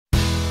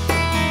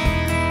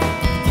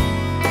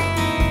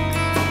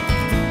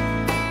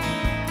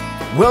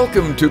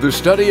Welcome to the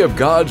study of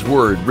God's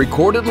Word,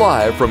 recorded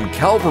live from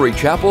Calvary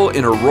Chapel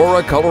in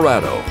Aurora,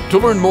 Colorado. To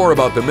learn more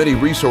about the many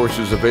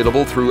resources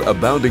available through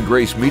Abounding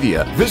Grace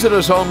Media, visit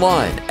us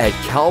online at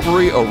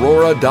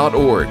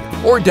calvaryaurora.org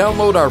or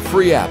download our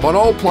free app on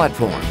all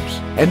platforms.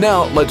 And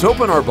now, let's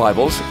open our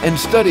Bibles and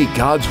study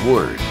God's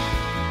Word.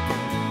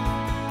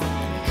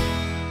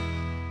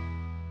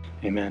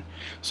 Amen.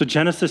 So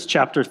Genesis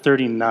chapter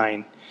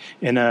 39,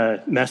 in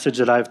a message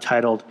that I've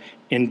titled,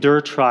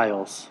 Endure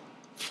Trials,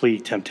 Flee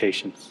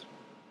Temptations.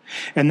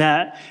 And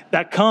that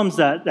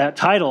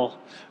title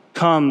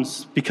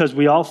comes because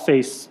we all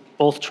face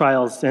both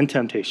trials and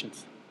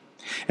temptations.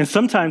 And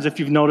sometimes, if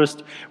you've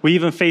noticed, we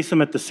even face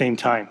them at the same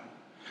time,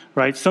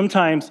 right?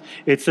 Sometimes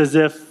it's as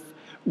if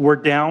we're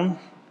down,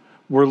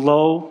 we're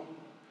low,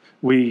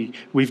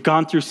 we've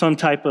gone through some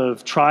type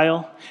of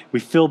trial, we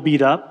feel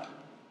beat up,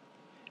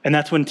 and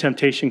that's when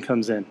temptation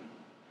comes in.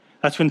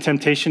 That's when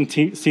temptation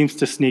seems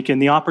to sneak in.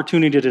 The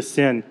opportunity to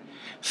sin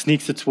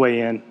sneaks its way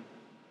in.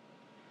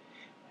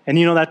 And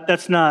you know,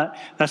 that's not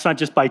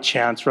just by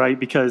chance, right?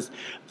 Because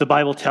the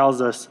Bible tells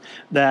us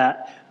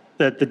that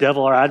the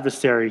devil, our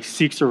adversary,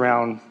 seeks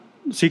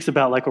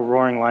about like a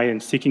roaring lion,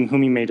 seeking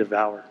whom he may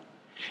devour.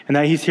 And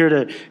that he's here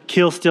to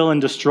kill, steal,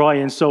 and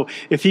destroy. And so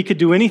if he could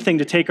do anything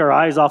to take our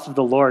eyes off of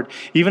the Lord,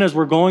 even as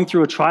we're going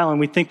through a trial and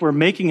we think we're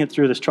making it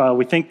through this trial,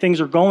 we think things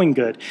are going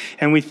good,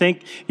 and we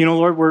think, you know,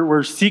 Lord,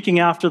 we're seeking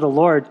after the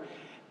Lord,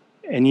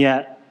 and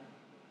yet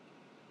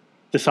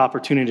this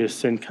opportunity to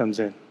sin comes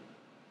in.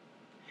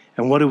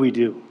 And what do we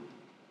do?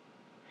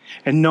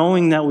 And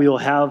knowing that we will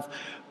have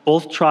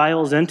both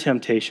trials and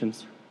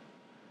temptations,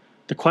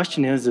 the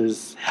question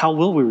is how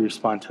will we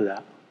respond to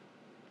that?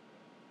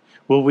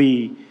 Will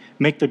we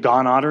make the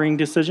God-honoring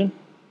decision,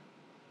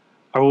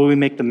 or will we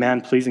make the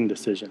man-pleasing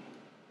decision?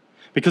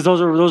 Because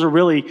those are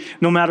really,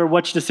 no matter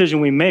which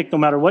decision we make, no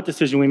matter what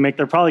decision we make,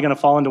 they're probably going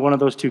to fall into one of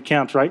those two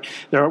camps, right?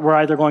 We're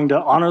either going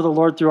to honor the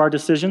Lord through our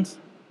decisions,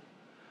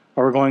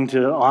 or we're going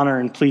to honor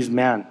and please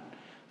man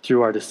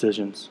through our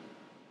decisions.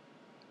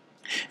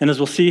 And as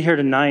we'll see here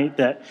tonight,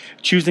 that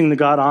choosing the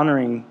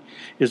God-honoring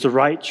is the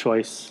right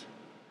choice,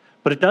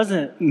 but it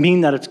doesn't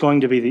mean that it's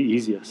going to be the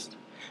easiest.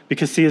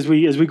 Because see, as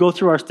we go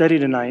through our study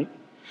tonight,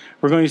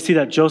 we're going to see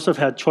that Joseph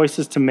had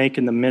choices to make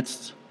in the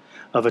midst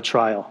of a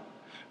trial.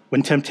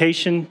 When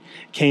temptation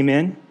came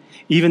in,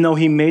 even though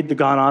he made the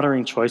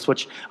God-honoring choice,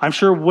 which I'm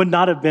sure would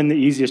not have been the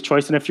easiest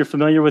choice, and if you're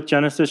familiar with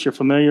Genesis, you're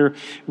familiar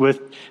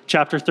with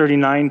chapter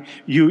 39,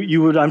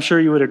 I'm sure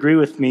you would agree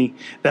with me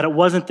that it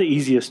wasn't the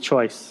easiest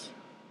choice.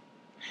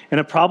 And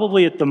it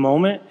probably at the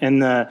moment,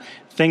 and the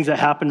things that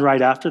happened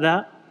right after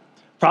that,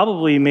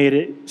 probably made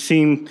it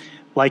seem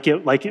like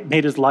it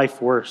made his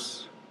life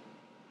worse.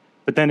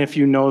 But then if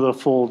you know the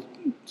full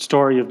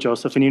story of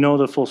Joseph, and you know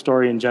the full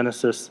story in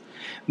Genesis,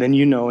 then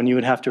you know, and you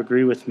would have to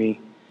agree with me,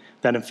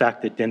 that in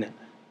fact it didn't.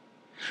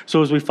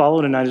 So as we follow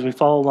tonight, as we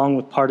follow along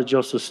with part of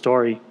Joseph's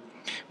story,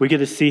 we get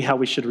to see how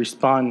we should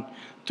respond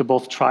to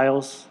both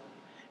trials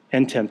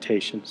and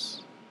temptations.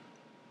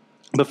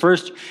 But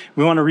first,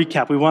 we want to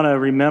recap. We want to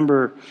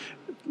remember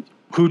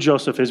who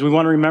Joseph is. We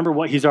want to remember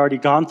what he's already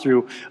gone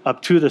through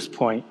up to this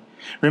point.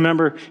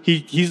 Remember,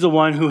 he's the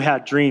one who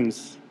had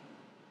dreams.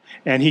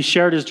 And he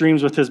shared his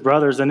dreams with his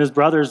brothers. And his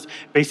brothers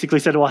basically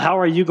said, well, how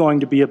are you going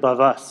to be above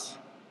us?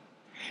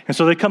 And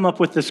so they come up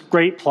with this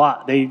great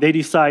plot. They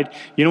decide,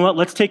 you know what,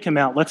 let's take him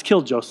out. Let's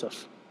kill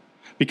Joseph.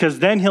 Because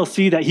then he'll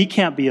see that he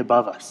can't be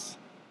above us.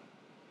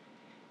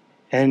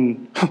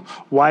 And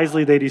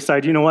wisely they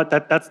decide, you know what,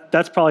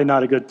 that's probably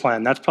not a good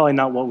plan. That's probably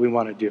not what we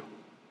want to do.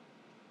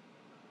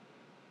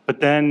 But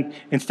then,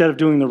 instead of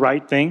doing the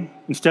right thing,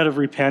 instead of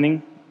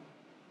repenting,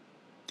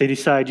 they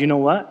decide, you know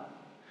what,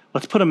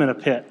 let's put him in a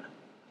pit.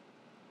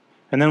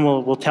 And then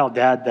we'll tell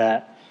Dad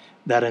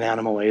that an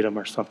animal ate him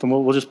or something.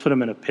 We'll just put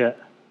him in a pit.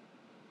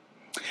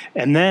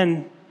 And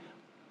then,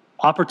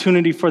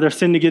 opportunity for their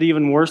sin to get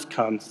even worse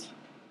comes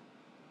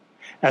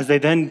as they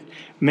then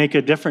make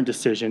a different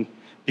decision,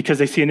 because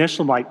they see an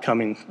Ishmaelite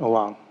coming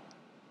along.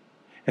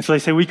 And so they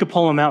say, we could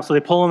pull him out. So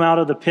they pull him out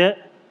of the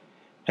pit,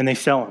 and they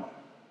sell him.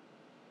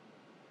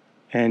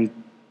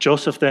 And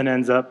Joseph then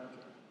ends up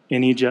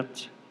in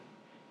Egypt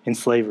in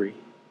slavery.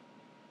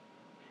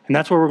 And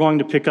that's where we're going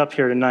to pick up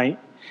here tonight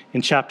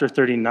in chapter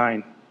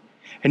 39.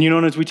 And you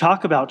know, as we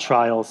talk about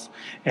trials,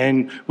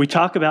 and we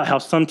talk about how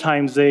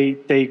sometimes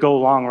they go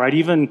long, right?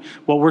 Even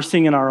what we're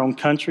seeing in our own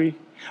country,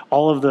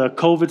 all of the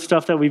COVID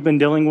stuff that we've been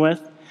dealing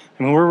with,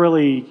 I mean, we're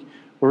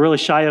really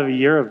shy of a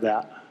year of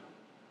that.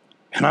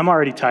 And I'm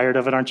already tired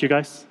of it, aren't you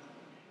guys?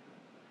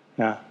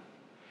 Yeah.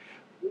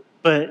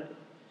 But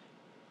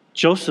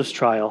Joseph's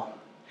trial,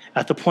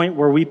 at the point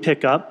where we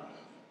pick up,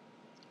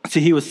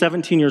 see, he was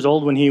 17 years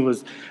old when he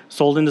was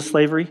sold into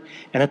slavery.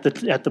 And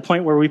at the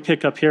point where we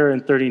pick up here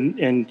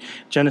in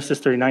Genesis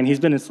 39, he's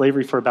been in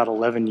slavery for about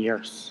 11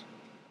 years.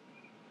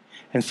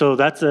 And so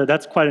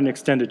that's quite an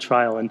extended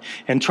trial.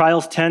 And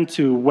trials tend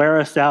to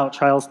wear us out.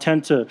 Trials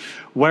tend to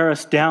wear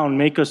us down,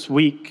 make us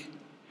weak,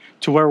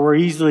 to where we're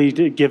easily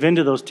to give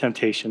into those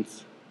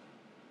temptations.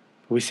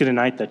 But we see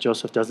tonight that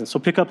Joseph doesn't. So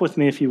pick up with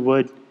me, if you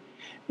would,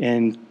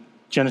 in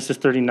Genesis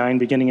 39,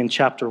 beginning in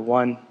chapter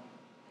 1,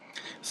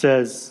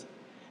 says,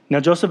 "Now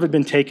Joseph had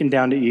been taken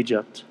down to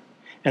Egypt,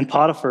 and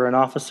Potiphar, an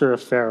officer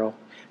of Pharaoh,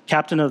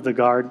 captain of the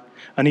guard,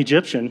 an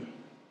Egyptian,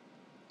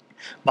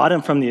 bought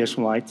him from the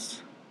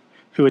Ishmaelites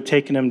who had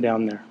taken him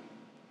down there."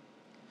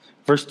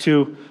 Verse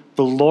 2,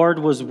 "The Lord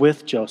was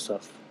with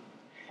Joseph,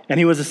 and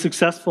he was a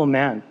successful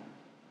man,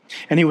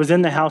 and he was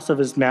in the house of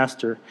his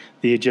master,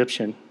 the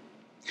Egyptian.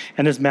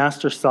 And his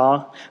master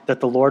saw that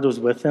the Lord was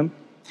with him,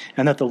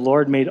 and that the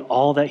Lord made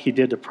all that he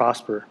did to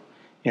prosper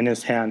in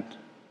his hand."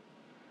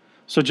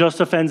 So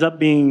Joseph ends up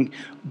being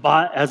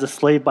bought as a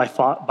slave by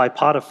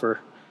Potiphar,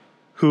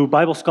 who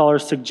Bible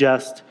scholars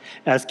suggest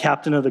as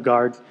captain of the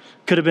guard,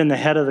 could have been the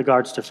head of the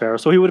guards to Pharaoh.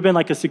 So he would have been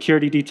like a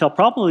security detail,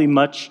 probably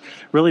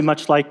really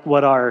much like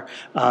what our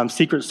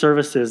Secret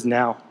Service is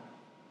now.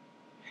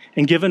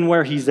 And given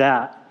where he's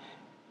at,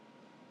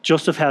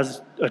 Joseph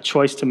has a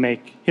choice to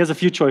make. He has a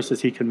few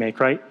choices he could make,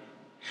 right?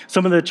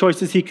 Some of the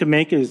choices he could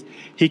make is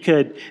he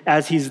could,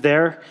 as he's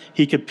there,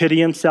 he could pity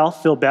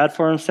himself, feel bad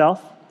for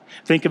himself,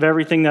 think of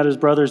everything that his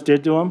brothers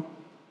did to him,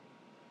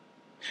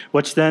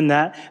 which then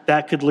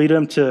that could lead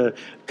him to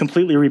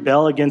completely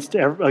rebel against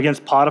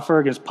Potiphar,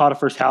 against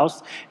Potiphar's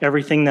house,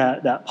 everything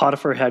that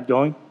Potiphar had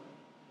going.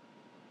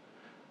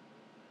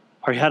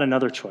 Or he had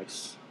another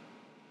choice.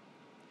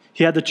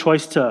 He had the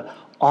choice to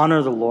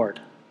honor the Lord.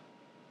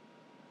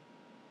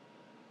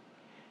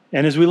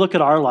 And as we look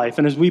at our life,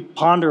 and as we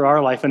ponder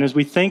our life, and as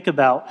we think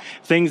about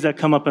things that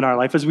come up in our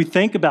life, as we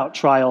think about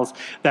trials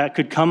that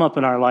could come up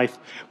in our life,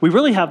 we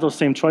really have those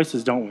same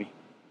choices, don't we?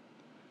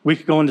 We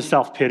could go into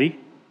self-pity.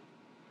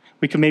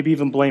 We could maybe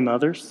even blame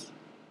others.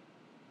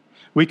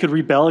 We could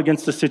rebel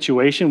against the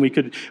situation. We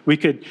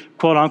could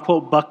quote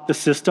unquote buck the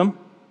system.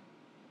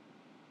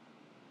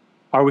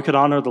 Or we could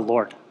honor the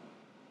Lord.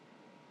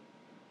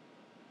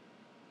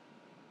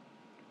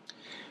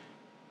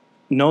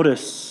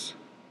 Notice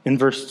in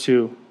verse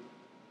 2,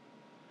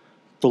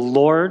 the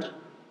Lord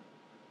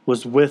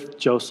was with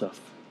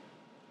Joseph.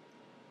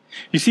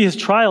 You see, his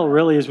trial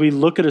really, as we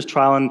look at his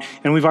trial,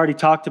 and we've already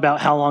talked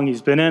about how long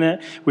he's been in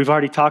it. We've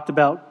already talked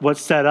about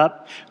what's set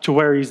up to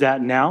where he's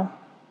at now.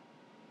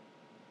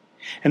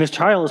 And his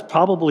trial is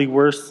probably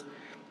worse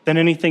than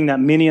anything that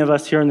many of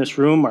us here in this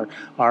room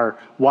are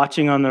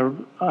watching on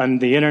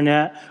the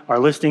internet, are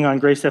listening on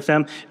Grace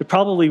FM. It's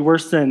probably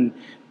worse than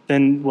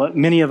what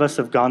many of us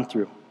have gone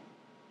through.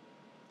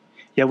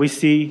 Yet we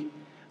see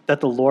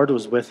that the Lord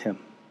was with him.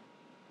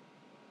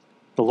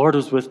 The Lord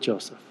was with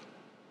Joseph.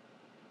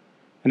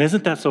 And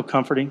isn't that so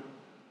comforting?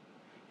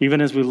 Even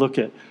as we look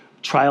at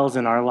trials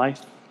in our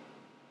life,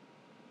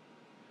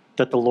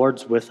 that the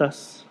Lord's with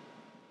us,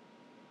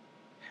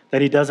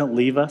 that he doesn't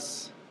leave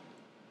us.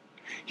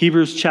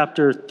 Hebrews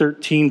chapter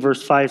 13,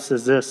 verse 5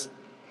 says this.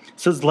 It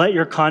says, "Let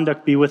your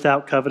conduct be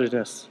without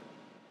covetousness.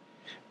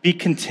 Be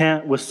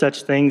content with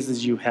such things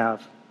as you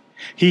have.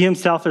 He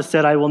himself has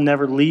said, I will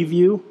never leave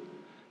you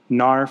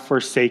nor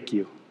forsake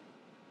you."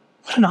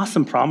 What an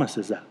awesome promise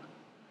is that?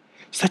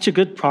 Such a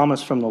good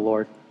promise from the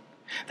Lord,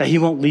 that he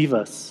won't leave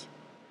us,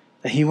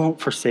 that he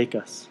won't forsake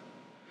us.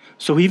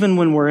 So even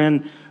when we're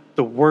in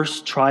the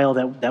worst trial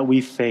that we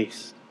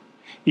face,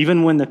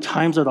 even when the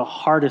times are the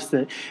hardest,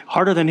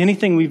 harder than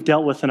anything we've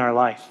dealt with in our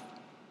life,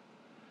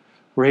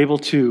 we're able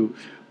to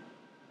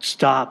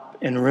stop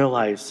and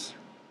realize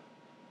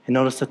and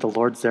notice that the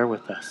Lord's there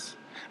with us.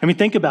 I mean,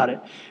 think about it.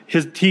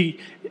 His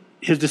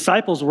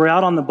disciples were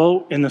out on the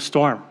boat in the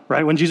storm,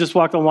 right? When Jesus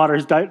walked on water,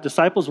 his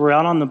disciples were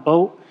out on the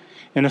boat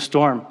in a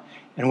storm.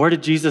 And where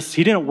did Jesus?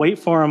 He didn't wait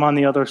for him on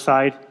the other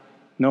side.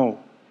 No,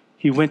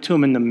 he went to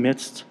him in the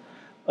midst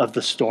of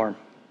the storm.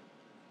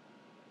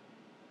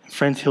 And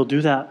friends, he'll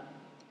do that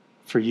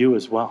for you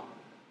as well.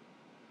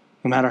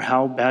 No matter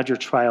how bad your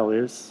trial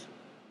is,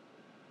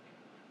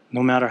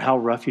 no matter how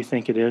rough you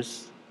think it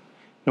is,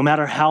 no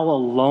matter how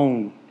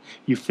alone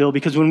you feel,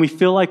 because when we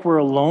feel like we're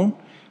alone,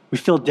 we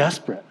feel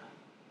desperate.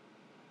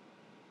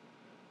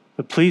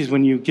 But please,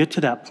 when you get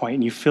to that point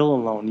and you feel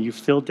alone, you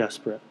feel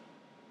desperate,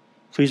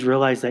 please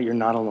realize that you're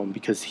not alone,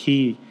 because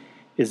he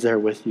is there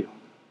with you.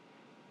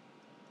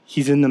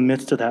 He's in the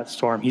midst of that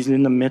storm. He's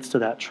in the midst of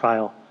that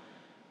trial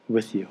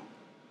with you.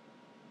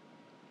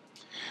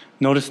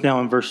 Notice now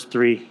in verse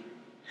 3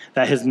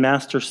 that his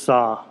master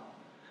saw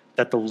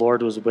that the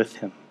Lord was with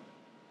him.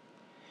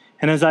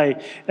 And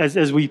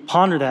as we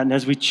ponder that, and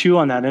as we chew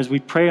on that, and as we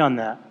pray on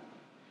that,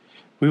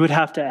 we would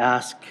have to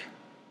ask,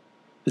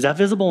 is that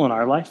visible in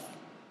our life?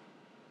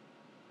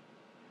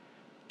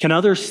 Can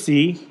others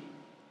see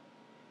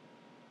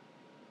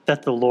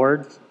that the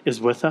Lord is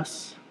with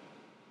us?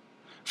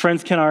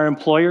 Friends, can our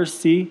employers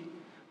see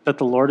that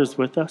the Lord is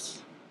with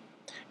us?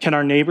 Can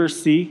our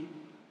neighbors see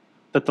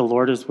that the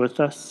Lord is with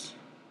us?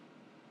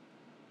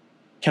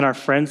 Can our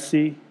friends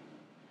see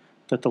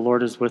that the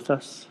Lord is with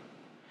us?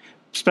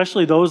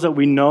 Especially those that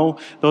we know,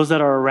 those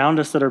that are around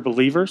us that are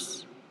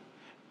believers,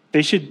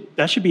 that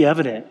should be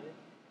evident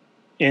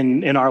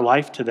in our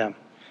life to them.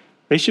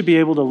 They should be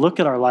able to look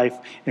at our life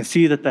and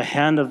see that the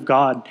hand of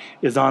God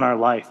is on our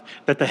life,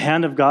 that the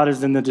hand of God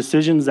is in the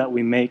decisions that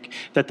we make,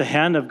 that the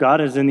hand of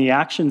God is in the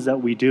actions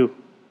that we do.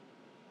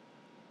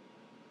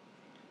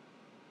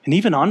 And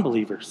even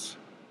unbelievers,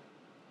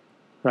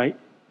 right?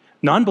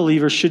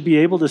 Non-believers should be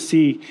able to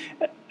see,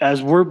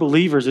 as we're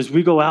believers, as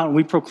we go out and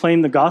we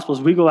proclaim the gospel,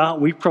 as we go out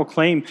and we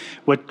proclaim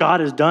what God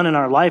has done in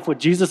our life, what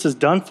Jesus has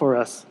done for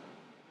us.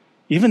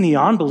 Even the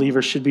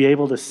unbelievers should be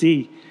able to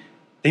see.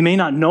 They may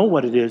not know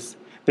what it is.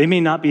 They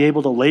may not be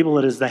able to label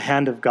it as the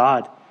hand of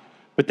God,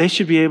 but they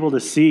should be able to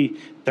see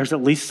there's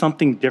at least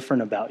something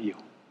different about you.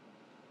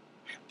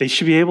 They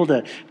should be able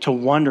to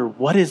wonder,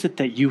 what is it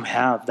that you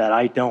have that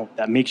I don't,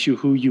 that makes you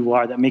who you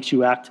are, that makes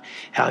you act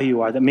how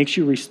you are, that makes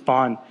you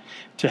respond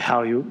to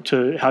how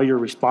you're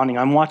responding.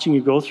 I'm watching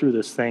you go through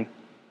this thing.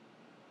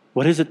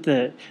 What is it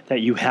that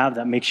you have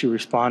that makes you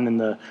respond in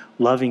the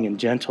loving and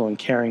gentle and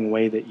caring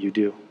way that you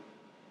do?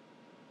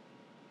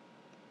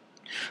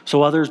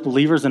 So others,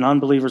 believers and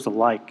unbelievers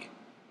alike,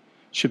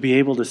 should be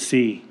able to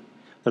see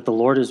that the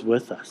Lord is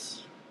with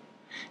us.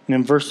 And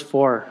in verse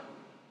 4,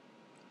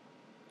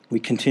 we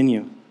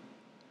continue. It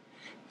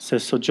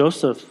says, so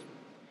Joseph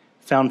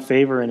found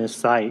favor in his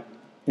sight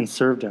and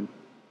served him.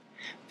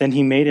 Then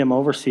he made him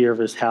overseer of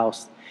his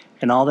house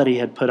and all that he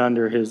had put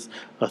under his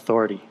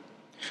authority.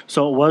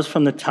 So it was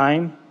from the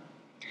time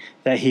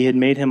that he had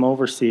made him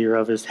overseer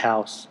of his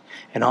house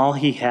and all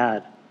he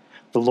had,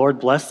 the Lord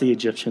blessed the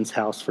Egyptian's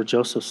house for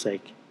Joseph's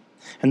sake.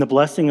 And the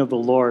blessing of the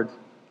Lord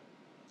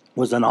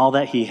was on all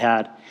that he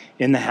had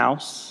in the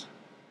house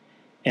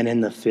and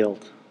in the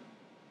field.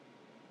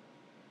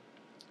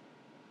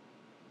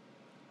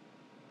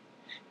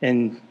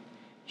 And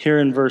here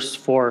in verse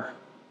 4,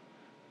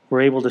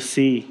 we're able to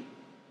see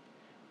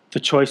the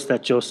choice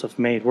that Joseph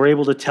made. We're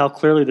able to tell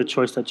clearly the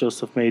choice that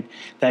Joseph made,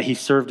 that he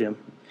served him.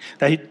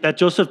 That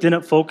Joseph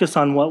didn't focus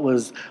on what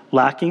was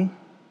lacking,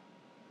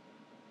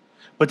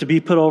 but to be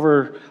put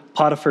over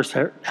Potiphar's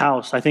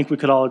house, I think we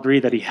could all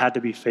agree that he had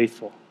to be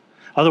faithful.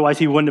 Otherwise,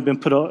 he wouldn't have been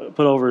put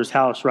over his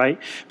house, right?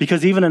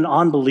 Because even an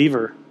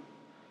unbeliever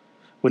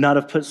would not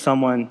have put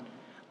someone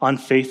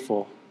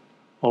unfaithful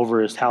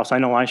over his house. I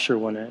know I sure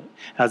wouldn't.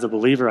 As a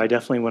believer, I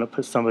definitely wouldn't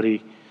put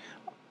somebody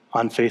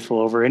unfaithful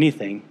over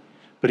anything.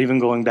 But even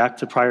going back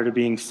to prior to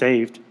being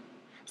saved,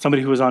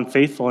 somebody who was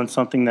unfaithful in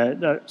something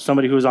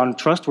somebody who was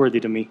untrustworthy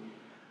to me,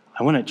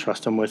 I wouldn't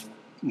trust him with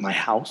my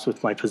house,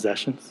 with my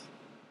possessions.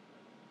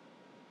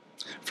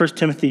 1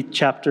 Timothy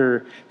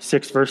chapter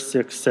 6, verse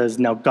 6 says,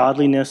 now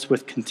godliness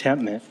with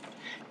contentment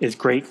is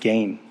great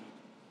gain.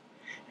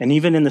 And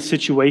even in the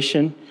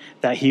situation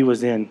that he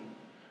was in,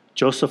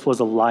 Joseph was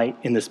a light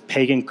in this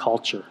pagan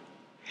culture.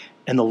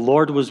 And the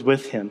Lord was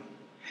with him.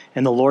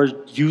 And the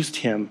Lord used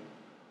him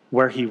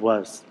where he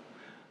was.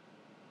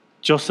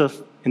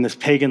 Joseph in this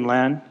pagan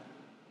land,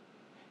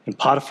 in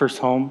Potiphar's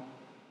home,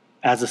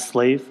 as a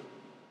slave.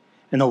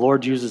 And the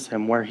Lord uses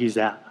him where he's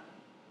at.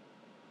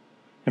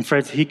 And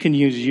friends, he can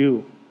use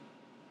you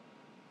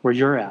where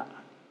you're at.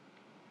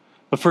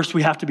 But first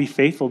we have to be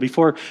faithful.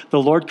 Before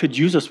the Lord could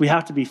use us, we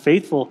have to be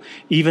faithful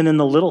even in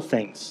the little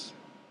things.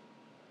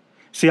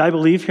 See, I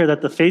believe here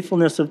that the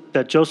faithfulness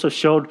that Joseph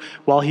showed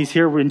while he's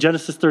here in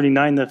Genesis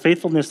 39, the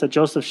faithfulness that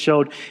Joseph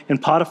showed in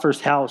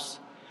Potiphar's house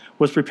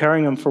was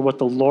preparing him for what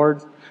the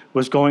Lord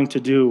was going to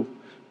do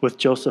with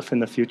Joseph in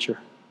the future.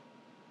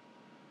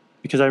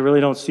 Because I really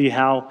don't see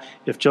how,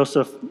 if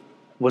Joseph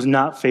was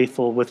not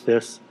faithful with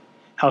this,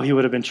 how he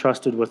would have been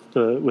trusted with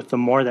the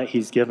more that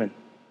he's given.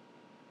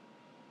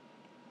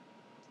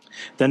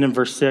 Then in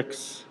verse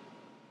 6,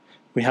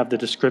 we have the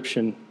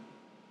description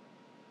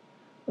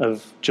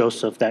of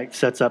Joseph that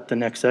sets up the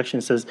next section.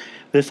 It says,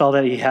 this all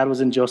that he had was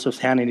in Joseph's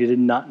hand, and he did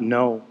not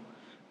know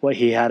what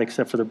he had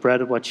except for the bread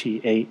of which he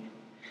ate.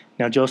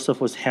 Now Joseph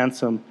was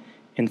handsome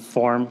in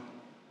form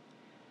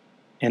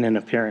and in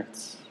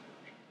appearance.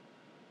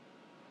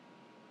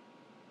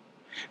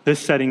 This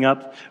setting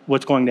up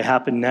what's going to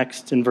happen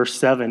next in verse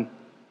 7.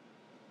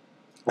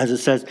 As it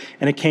says,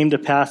 and it came to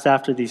pass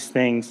after these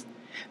things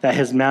that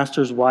his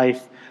master's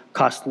wife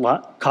cast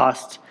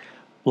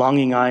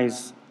longing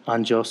eyes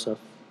on Joseph.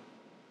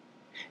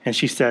 And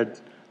she said,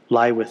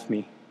 lie with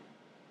me.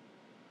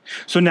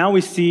 So now we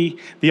see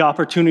the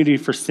opportunity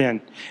for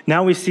sin.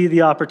 Now we see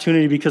the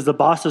opportunity because the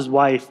boss's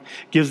wife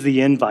gives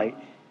the invite.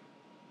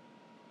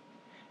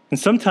 And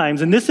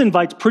sometimes, and this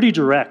invite's pretty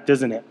direct,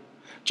 isn't it?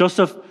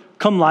 Joseph,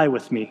 come lie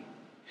with me.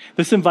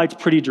 This invite's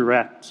pretty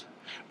direct.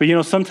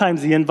 But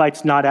sometimes the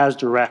invite's not as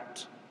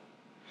direct.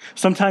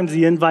 Sometimes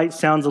the invite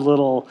sounds a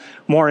little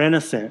more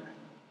innocent.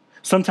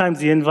 Sometimes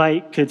the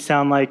invite could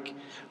sound like,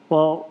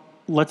 well,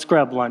 let's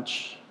grab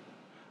lunch.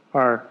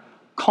 Or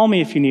call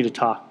me if you need to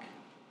talk.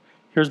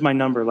 Here's my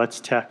number, let's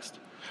text.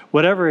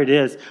 Whatever it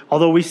is,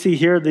 although we see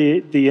here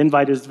the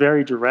invite is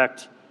very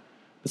direct,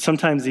 but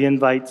sometimes the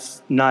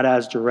invite's not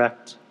as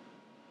direct.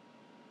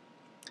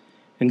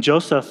 And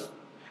Joseph,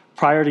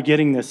 prior to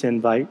getting this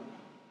invite,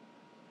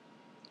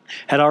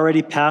 had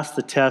already passed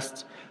the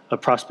test of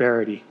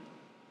prosperity.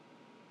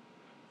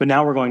 But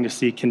now we're going to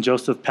see, can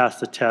Joseph pass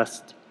the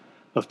test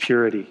of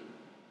purity?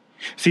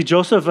 See,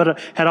 Joseph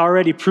had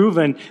already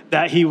proven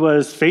that he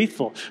was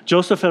faithful.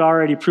 Joseph had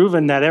already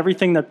proven that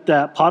everything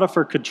that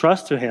Potiphar could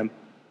trust to him,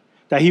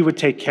 that he would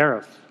take care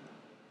of.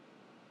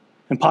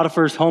 And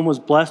Potiphar's home was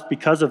blessed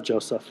because of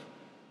Joseph.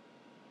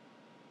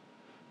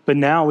 But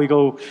now we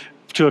go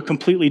to a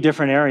completely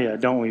different area,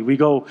 don't we? We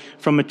go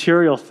from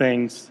material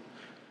things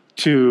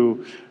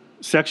to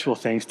sexual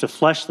things, to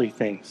fleshly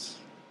things.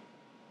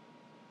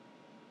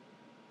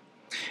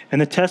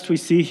 And the test we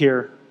see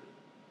here,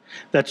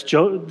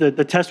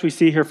 the test we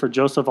see here for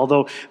Joseph,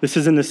 although this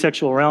is in the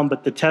sexual realm,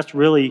 but the test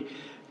really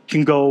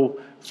can go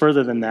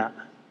further than that.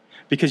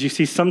 Because you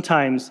see,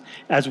 sometimes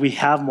as we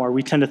have more,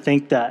 we tend to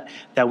think that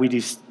we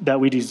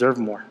deserve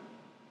more.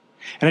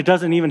 And it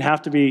doesn't even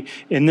have to be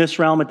in this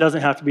realm. It doesn't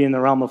have to be in the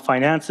realm of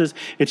finances.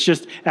 It's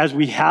just as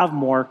we have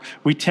more,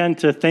 we tend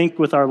to think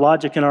with our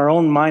logic in our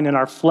own mind and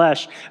our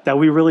flesh that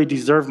we really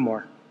deserve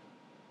more.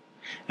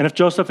 And if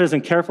Joseph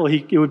isn't careful,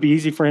 it would be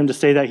easy for him to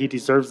say that he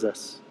deserves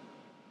this.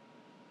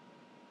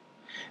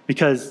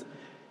 Because,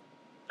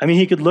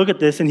 he could look at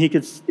this and he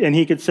could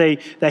say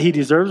that he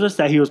deserves this,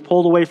 that he was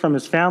pulled away from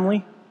his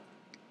family.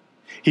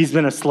 He's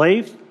been a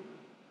slave.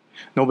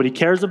 Nobody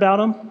cares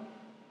about him.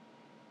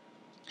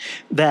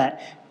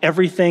 That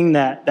everything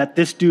that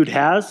this dude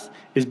has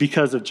is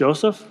because of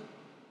Joseph.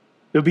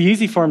 It would be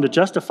easy for him to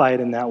justify it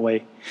in that way.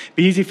 It'd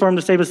be easy for him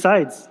to say,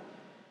 besides,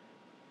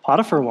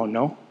 Potiphar won't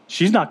know.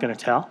 She's not going to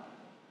tell.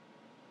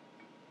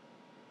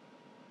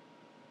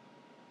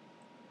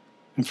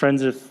 And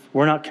friends, if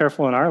we're not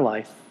careful in our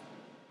life,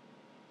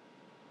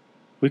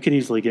 we could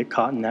easily get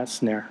caught in that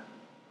snare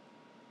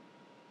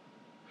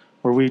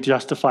where we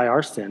justify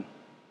our sin.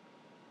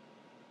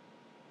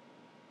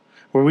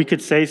 Where we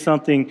could say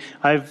something.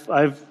 I've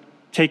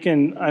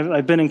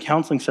been in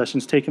counseling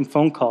sessions, taken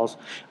phone calls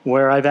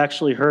where I've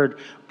actually heard,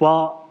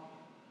 well,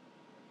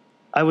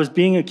 I was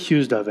being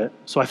accused of it,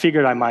 so I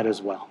figured I might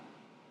as well.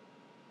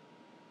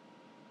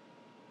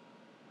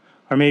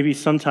 Or maybe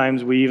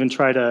sometimes we even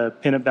try to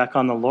pin it back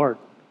on the Lord.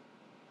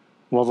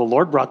 Well, the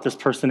Lord brought this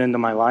person into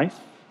my life.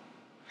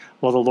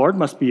 Well, the Lord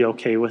must be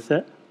okay with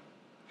it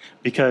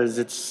because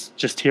it's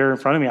just here in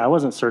front of me. I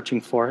wasn't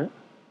searching for it.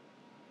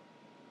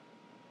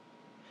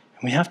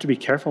 And we have to be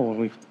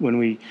careful when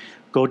we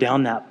go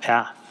down that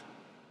path,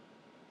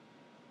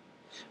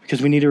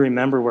 because we need to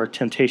remember where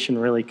temptation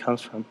really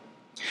comes from.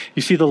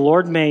 You see, the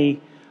Lord may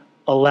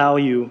allow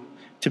you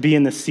to be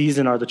in the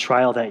season or the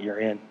trial that you're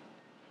in,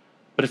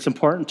 but it's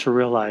important to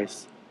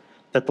realize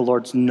that the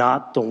Lord's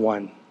not the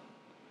one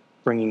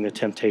bringing the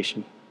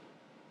temptation.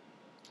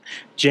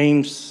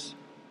 James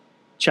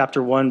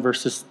chapter 1,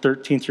 verses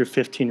 13 through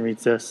 15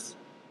 reads this: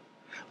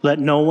 "Let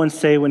no one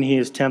say when he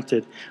is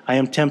tempted, 'I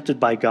am tempted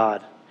by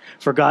God.'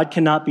 For God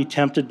cannot be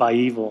tempted by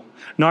evil,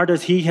 nor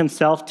does he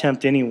himself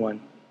tempt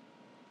anyone.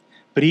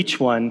 But each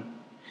one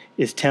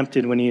is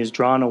tempted when he is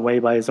drawn away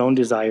by his own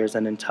desires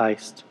and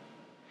enticed.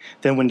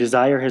 Then when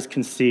desire has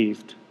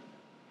conceived,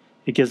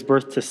 it gives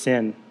birth to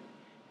sin.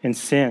 And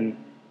sin,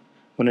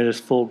 when it is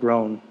full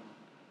grown,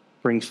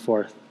 brings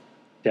forth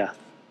death."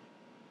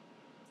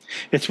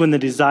 It's when the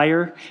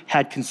desire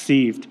had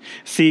conceived.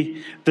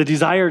 See, the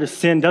desire to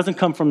sin doesn't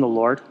come from the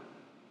Lord.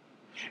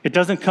 It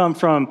doesn't come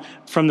from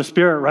the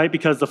Spirit, right?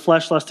 Because the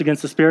flesh lusts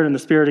against the Spirit and the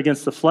Spirit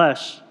against the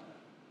flesh.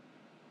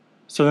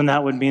 So then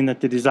that would mean that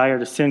the desire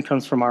to sin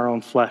comes from our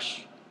own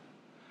flesh,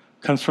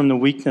 comes from the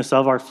weakness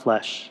of our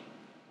flesh,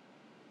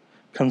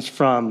 comes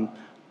from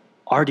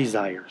our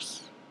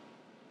desires.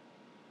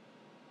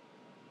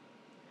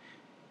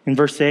 In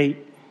verse 8,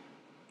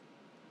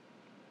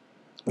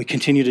 we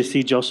continue to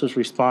see Joseph's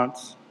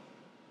response.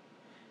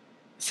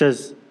 It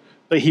says,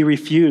 "But he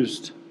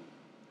refused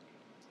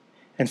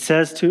and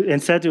said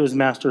to his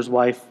master's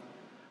wife,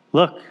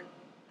 'Look,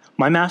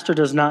 my master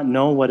does not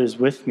know what is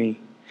with me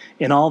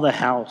in all the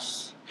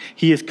house.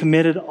 He has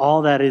committed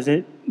all that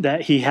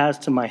he has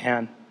to my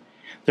hand.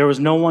 There was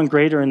no one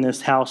greater in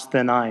this house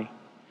than I,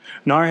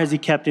 nor has he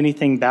kept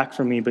anything back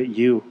from me but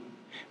you,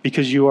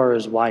 because you are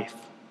his wife.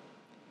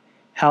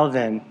 How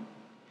then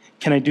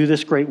can I do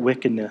this great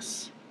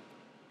wickedness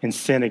and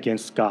sin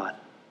against God?'"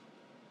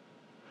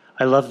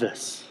 I love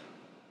this.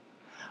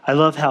 I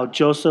love how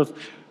Joseph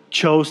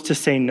chose to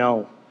say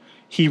no.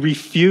 He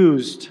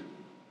refused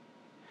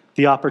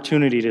the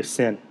opportunity to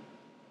sin.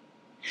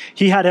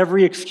 He had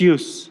every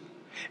excuse,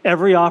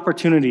 every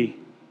opportunity,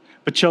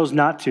 but chose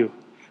not to.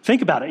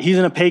 Think about it. He's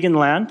in a pagan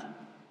land.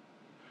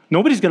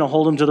 Nobody's going to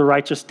hold him to the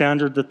righteous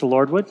standard that the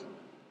Lord would.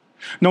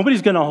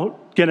 Nobody's going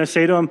to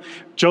say to him,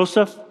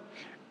 "Joseph,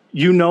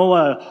 you know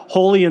a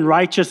holy and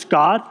righteous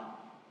God."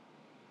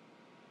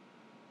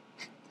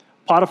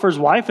 Potiphar's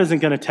wife isn't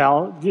going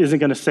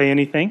to say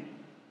anything.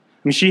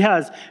 I mean, she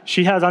has.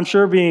 I'm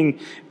sure being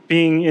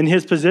in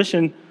his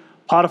position,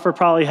 Potiphar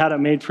probably had it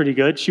made pretty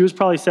good. She was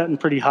probably setting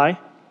pretty high.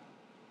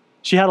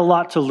 She had a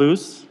lot to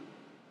lose.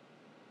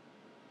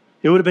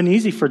 It would have been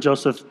easy for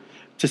Joseph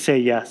to say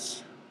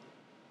yes.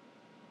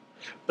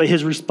 But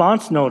his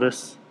response,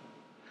 notice,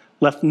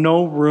 left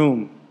no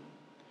room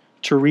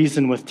to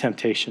reason with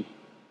temptation.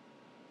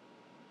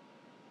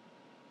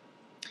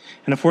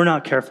 And if we're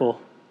not careful,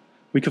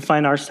 We could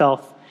find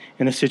ourselves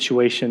in a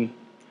situation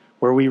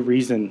where we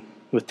reason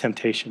with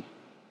temptation,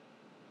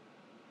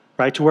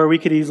 right? To where we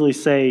could easily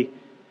say,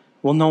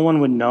 well, no one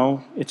would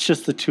know. It's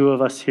just the two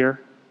of us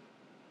here.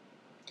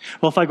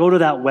 Well, if I go to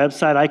that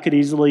website, I could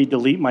easily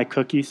delete my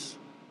cookies.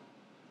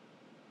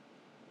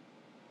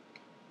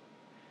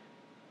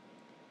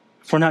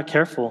 If we're not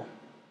careful,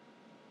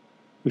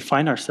 we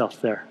find ourselves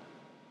there.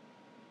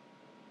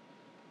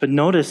 But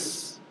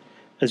notice,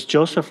 as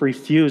Joseph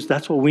refused,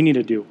 that's what we need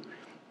to do.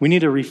 We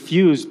need to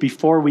refuse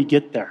before we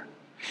get there.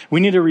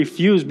 We need to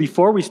refuse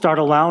before we start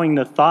allowing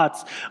the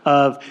thoughts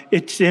of,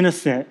 it's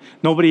innocent,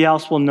 nobody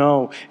else will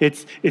know,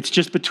 it's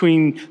just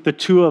between the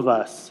two of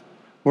us.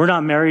 We're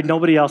not married,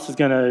 nobody else is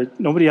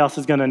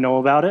gonna know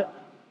about it.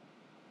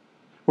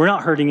 We're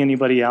not hurting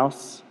anybody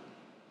else.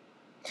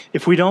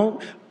 If we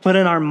don't put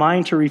in our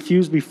mind to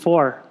refuse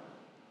before,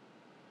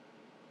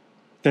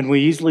 then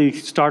we easily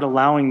start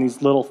allowing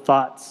these little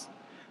thoughts,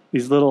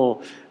 these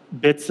little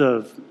bits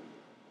of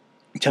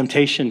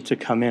temptation to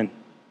come in.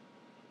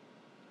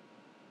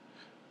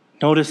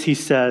 Notice he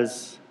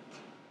says,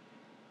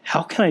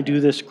 how can I do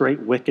this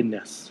great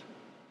wickedness?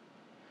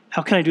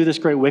 How can I do this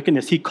great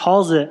wickedness? He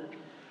calls it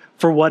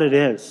for what it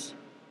is.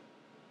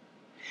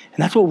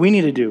 And that's what we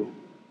need to do.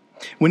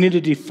 We need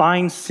to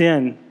define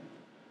sin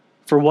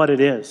for what it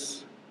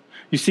is.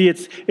 You see,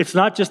 it's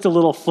not just a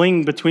little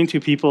fling between two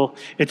people,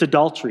 it's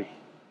adultery.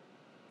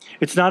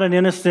 It's not an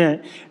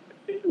innocent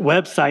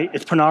website,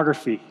 it's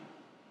pornography.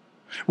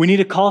 We need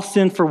to call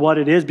sin for what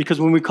it is, because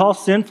when we call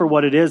sin for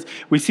what it is,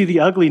 we see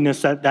the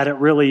ugliness that it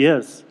really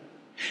is.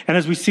 And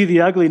as we see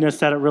the ugliness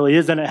that it really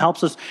is, then it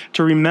helps us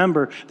to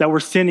remember that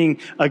we're sinning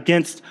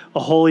against a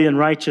holy and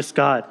righteous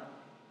God.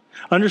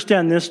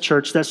 Understand this,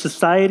 church, that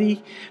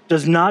society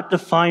does not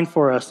define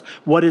for us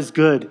what is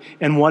good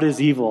and what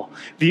is evil.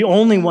 The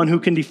only one who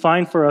can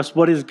define for us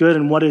what is good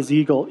and what is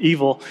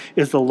evil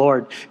is the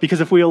Lord.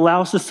 Because if we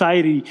allow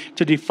society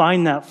to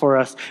define that for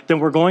us, then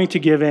we're going to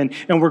give in,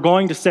 and we're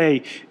going to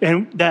say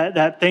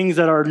that things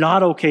that are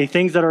not okay,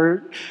 things that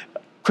are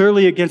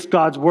clearly against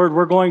God's word,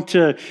 we're going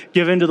to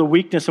give into the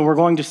weakness, and we're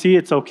going to see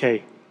it's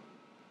okay.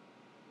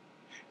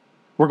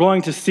 We're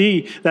going to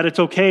see that it's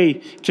okay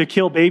to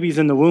kill babies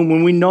in the womb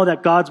when we know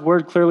that God's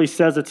word clearly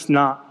says it's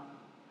not.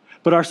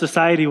 But our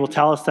society will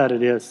tell us that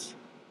it is.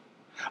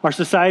 Our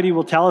society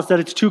will tell us that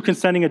it's two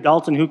consenting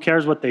adults, and who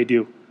cares what they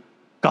do?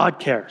 God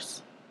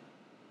cares.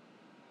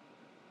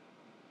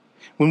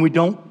 When we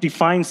don't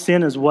define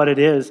sin as what it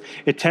is,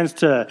 it tends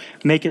to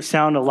make it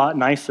sound a lot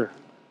nicer,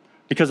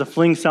 because a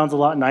fling sounds a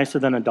lot nicer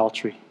than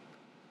adultery.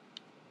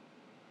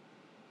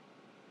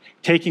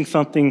 Taking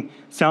something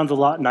sounds a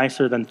lot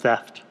nicer than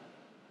theft.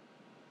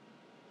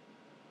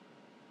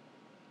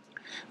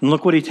 And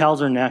look what he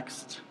tells her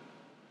next.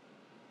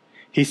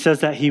 He says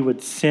that he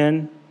would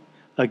sin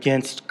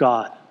against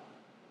God.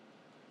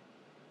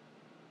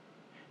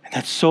 And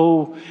that's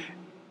so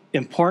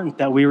important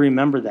that we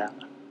remember that.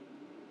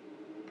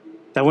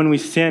 That when we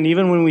sin,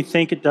 even when we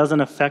think it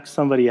doesn't affect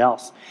somebody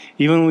else,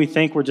 even when we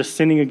think we're just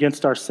sinning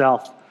against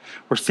ourselves,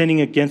 we're sinning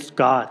against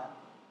God.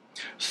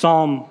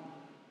 Psalm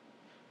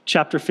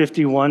chapter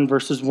 51,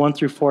 verses 1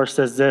 through 4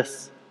 says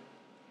this: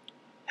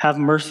 "Have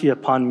mercy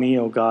upon me,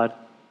 O God,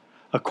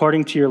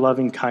 according to your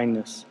loving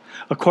kindness,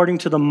 according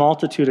to the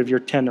multitude of your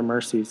tender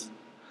mercies.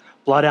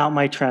 Blot out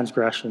my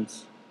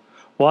transgressions.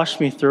 Wash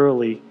me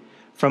thoroughly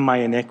from my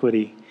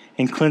iniquity,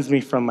 and cleanse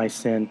me from my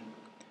sin.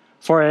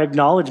 For I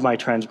acknowledge my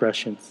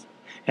transgressions,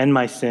 and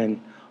my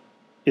sin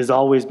is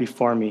always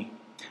before me.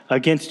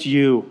 Against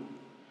you,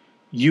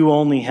 you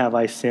only have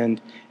I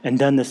sinned, and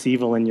done this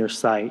evil in your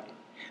sight,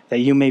 that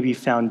you may be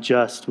found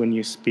just when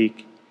you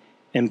speak,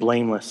 and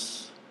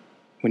blameless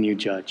when you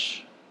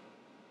judge."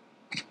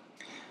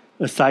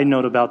 A side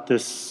note about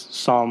this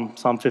Psalm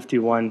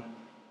 51,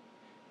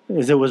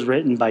 is it was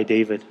written by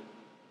David.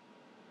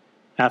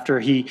 After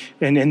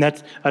and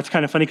that's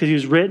kind of funny, because he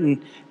was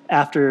written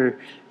after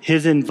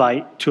his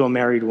invite to a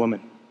married woman.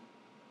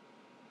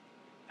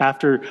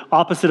 After,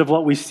 opposite of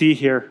what we see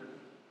here,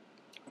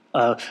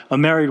 a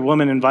married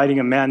woman inviting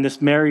a man,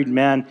 this married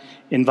man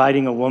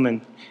inviting a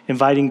woman,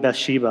 inviting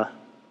Bathsheba.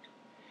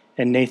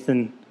 And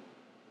Nathan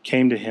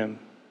came to him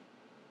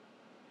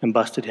and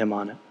busted him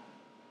on it.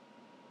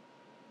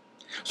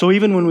 So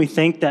even when we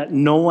think that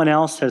no one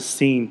else has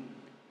seen,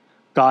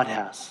 God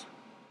has.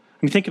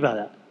 I mean, think about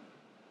that.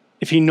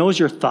 If he knows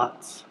your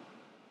thoughts,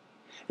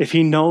 if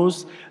he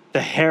knows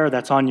the hair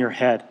that's on your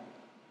head,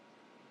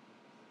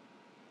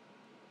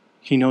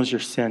 he knows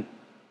your sin.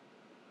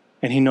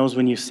 And he knows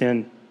when you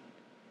sin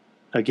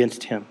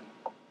against him.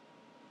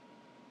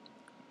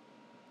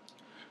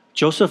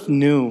 Joseph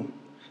knew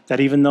that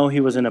even though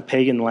he was in a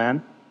pagan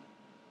land,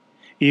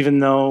 even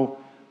though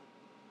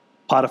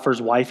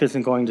Potiphar's wife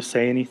isn't going to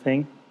say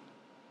anything,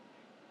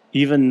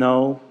 even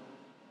though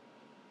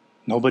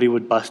nobody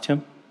would bust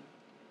him,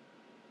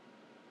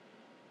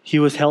 he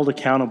was held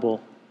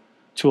accountable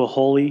to a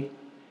holy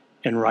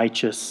and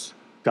righteous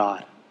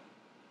God.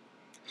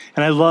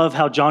 And I love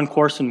how John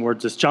Corson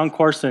words this. John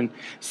Corson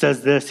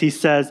says this. He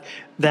says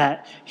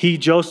that he,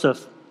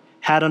 Joseph,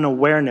 had an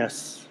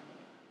awareness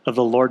of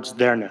the Lord's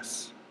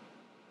there-ness.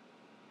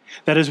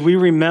 That as we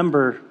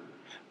remember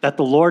that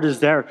the Lord is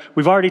there.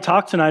 We've already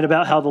talked tonight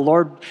about how the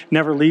Lord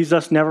never leaves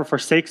us, never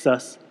forsakes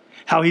us,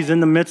 how he's in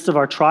the midst of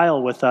our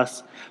trial with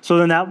us. So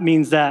then that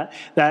means that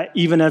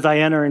even as I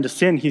enter into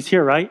sin, he's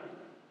here, right?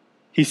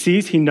 He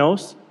sees, he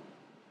knows.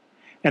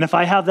 And if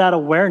I have that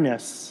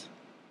awareness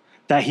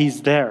that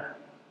he's there,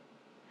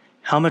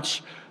 how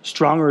much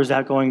stronger is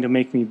that going to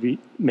make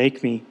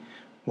me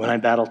when I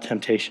battle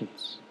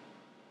temptations?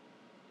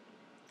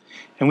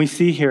 And we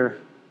see here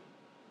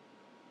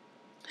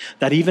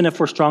that even if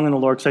we're strong in the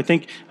Lord, because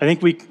I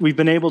think we've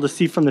been able to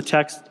see from the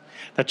text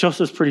that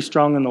Joseph's pretty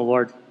strong in the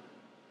Lord.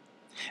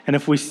 And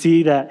if we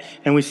see that,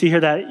 and we see here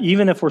that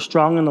even if we're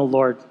strong in the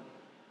Lord,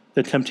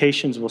 the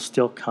temptations will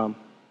still come.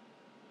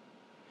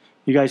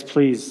 You guys,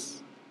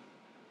 please,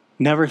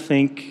 never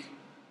think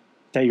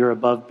that you're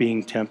above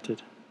being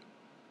tempted.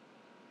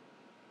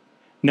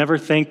 Never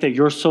think that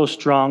you're so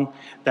strong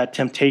that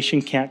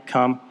temptation can't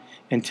come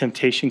and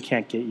temptation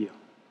can't get you.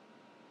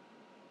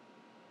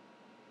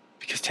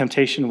 Because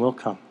temptation will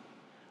come.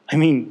 I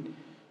mean,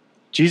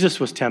 Jesus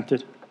was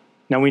tempted.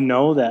 Now we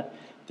know that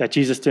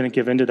Jesus didn't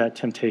give in to that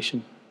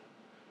temptation,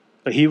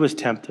 but he was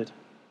tempted.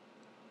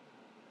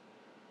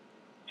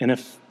 And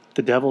if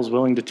the devil's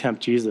willing to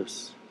tempt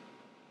Jesus,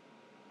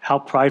 how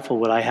prideful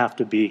would I have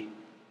to be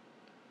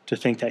to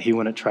think that he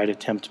wouldn't try to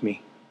tempt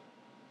me?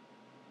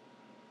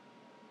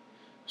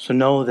 So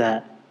know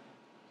that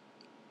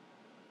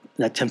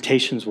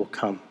temptations will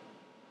come.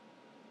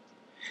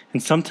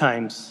 And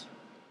sometimes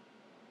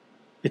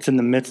it's in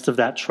the midst of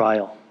that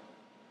trial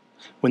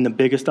when the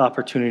biggest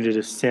opportunity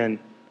to sin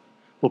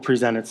will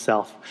present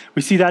itself.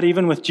 We see that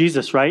even with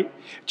Jesus, right?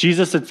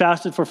 Jesus had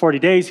fasted for 40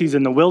 days. He's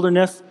in the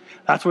wilderness.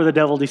 That's where the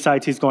devil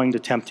decides he's going to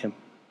tempt him.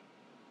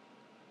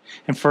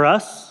 And for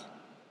us,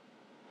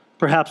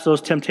 perhaps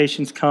those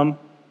temptations come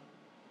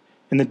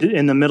in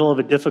the middle of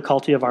a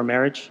difficulty of our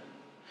marriage,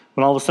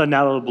 when all of a sudden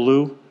out of the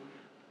blue,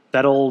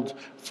 that old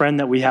friend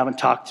that we haven't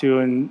talked to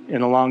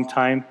in a long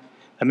time,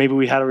 that maybe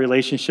we had a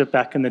relationship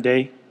back in the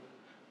day,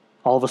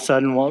 all of a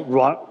sudden,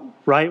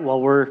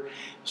 while we're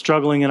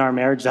struggling in our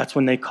marriage, that's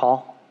when they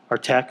call or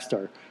text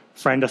or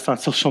friend us on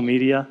social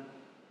media,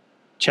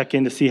 check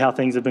in to see how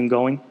things have been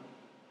going.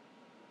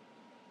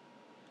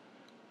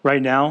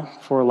 Right now,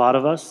 for a lot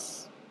of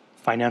us,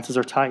 finances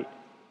are tight.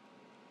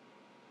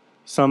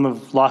 Some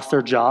have lost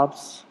their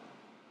jobs.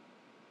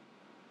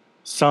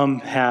 Some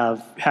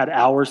have had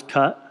hours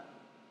cut.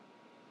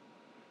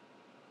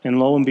 And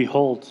lo and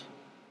behold,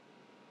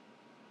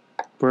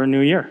 we're a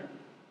new year.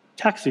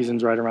 Tax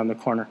season's right around the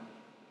corner.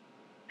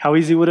 How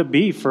easy would it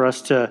be for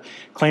us to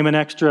claim an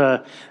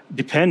extra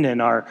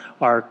dependent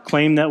or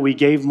claim that we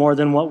gave more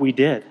than what we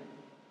did?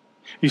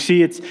 You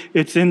see,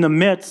 it's in the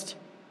midst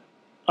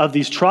of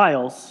these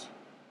trials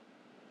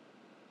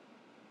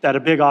that a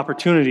big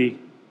opportunity,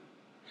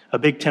 a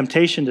big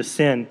temptation to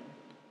sin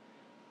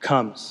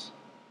comes.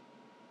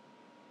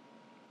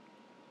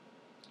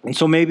 And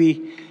so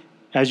maybe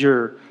as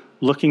you're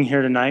looking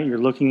here tonight, you're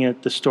looking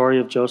at the story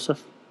of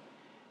Joseph,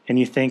 and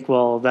you think,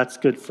 well, that's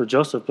good for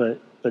Joseph,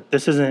 but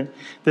this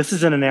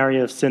isn't an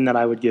area of sin that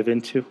I would give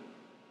into.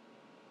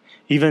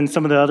 Even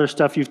some of the other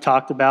stuff you've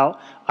talked about,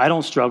 I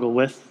don't struggle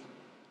with.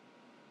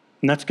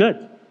 And that's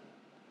good.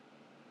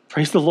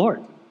 Praise the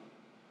Lord.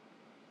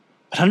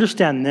 But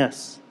understand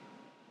this.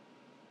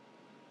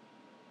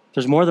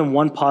 There's more than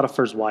one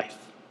Potiphar's wife.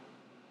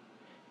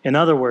 In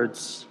other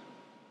words,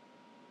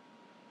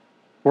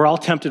 we're all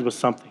tempted with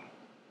something.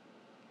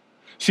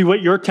 See,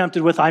 what you're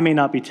tempted with, I may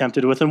not be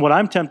tempted with, and what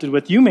I'm tempted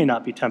with, you may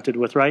not be tempted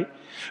with, right?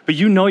 But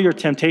you know your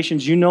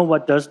temptations. You know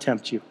what does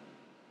tempt you.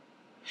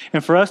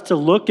 And for us to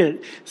look at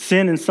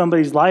sin in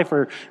somebody's life,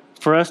 or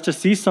for us to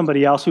see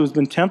somebody else who has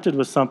been tempted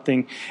with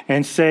something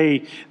and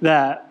say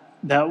that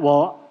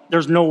well,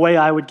 there's no way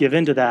I would give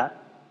into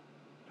that.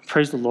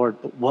 Praise the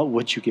Lord, but what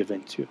would you give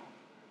into?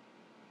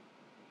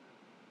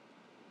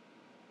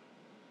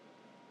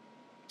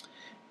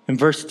 In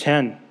verse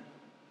 10,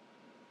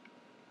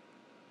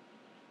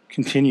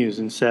 continues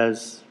and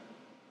says,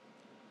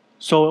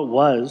 so it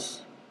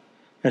was,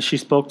 as she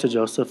spoke to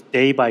Joseph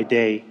day by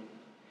day,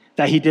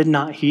 that he did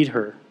not heed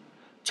her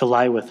to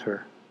lie with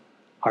her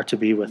or to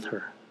be with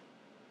her.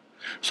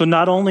 So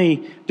not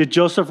only did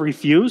Joseph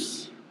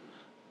refuse,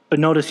 but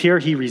notice here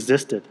he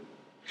resisted.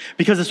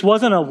 Because this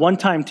wasn't a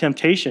one-time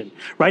temptation,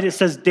 right? It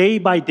says day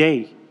by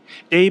day,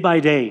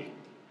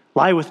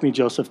 lie with me,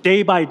 Joseph.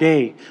 Day by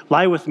day,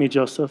 lie with me,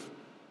 Joseph.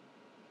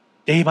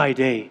 Day by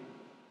day.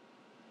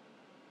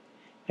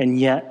 And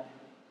yet,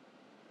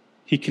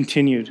 he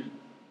continued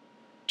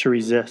to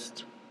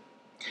resist.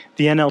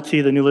 The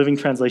NLT, the New Living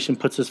Translation,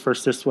 puts this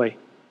verse this way.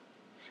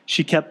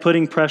 She kept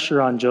putting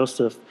pressure on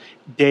Joseph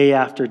day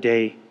after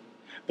day,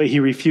 but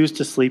he refused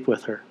to sleep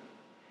with her,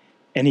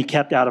 and he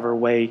kept out of her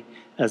way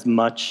as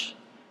much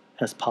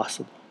as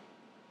possible.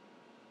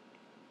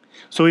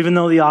 So even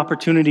though the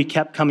opportunity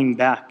kept coming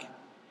back,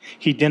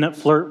 he didn't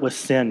flirt with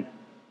sin.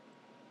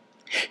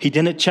 He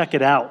didn't check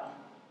it out.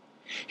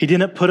 He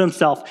didn't put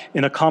himself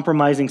in a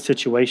compromising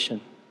situation.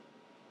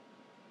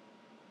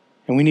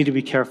 And we need to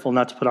be careful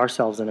not to put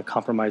ourselves in a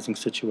compromising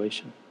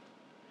situation.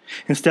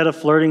 Instead of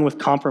flirting with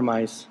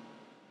compromise,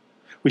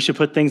 we should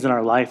put things in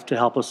our life to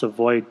help us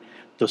avoid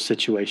those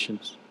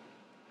situations,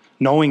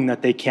 knowing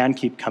that they can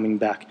keep coming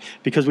back.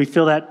 Because we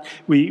feel that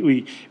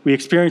we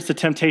experience the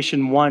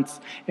temptation once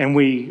and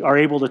we are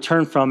able to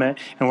turn from it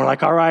and we're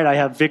like, all right, I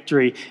have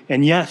victory.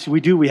 And yes, we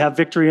do. We have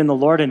victory in the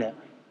Lord in it.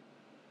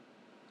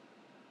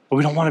 But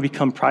we don't want to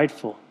become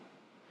prideful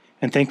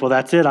and think, well,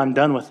 that's it. I'm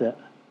done with it.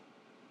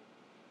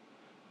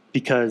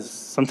 Because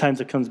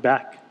sometimes it comes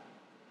back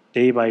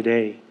day by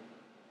day,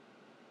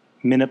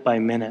 minute by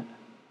minute,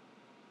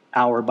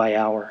 hour by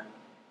hour.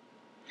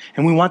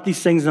 And we want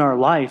these things in our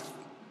life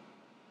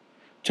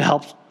to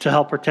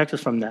help protect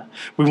us from that.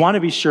 We want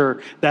to be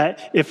sure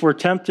that if we're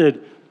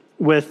tempted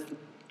with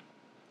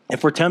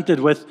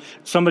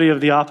somebody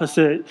of the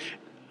opposite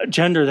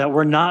gender, that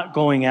we're not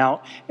going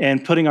out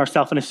and putting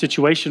ourselves in a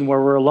situation where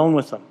we're alone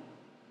with them.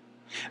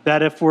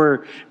 That if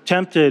we're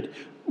tempted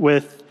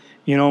with,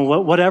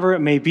 whatever it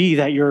may be,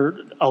 that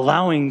you're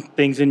allowing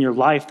things in your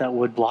life that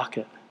would block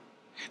it.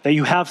 That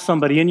you have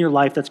somebody in your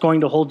life that's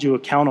going to hold you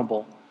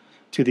accountable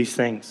to these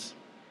things.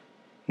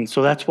 And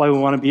so that's why we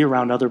want to be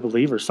around other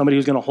believers, somebody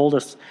who's going to hold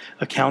us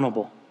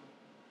accountable.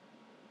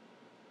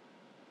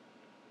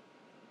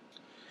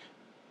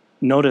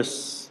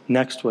 Notice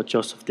next what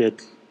Joseph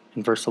did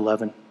in verse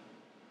 11.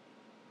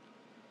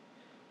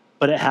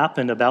 But it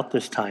happened about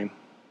this time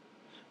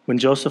when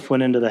Joseph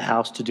went into the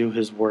house to do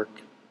his work,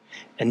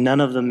 and none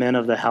of the men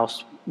of the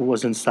house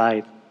was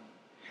inside,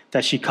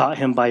 that she caught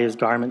him by his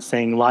garment,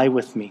 saying, "Lie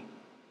with me."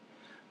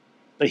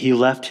 But he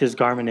left his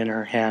garment in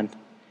her hand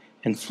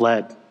and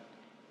fled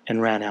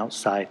and ran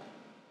outside.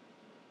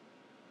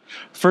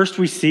 First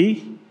we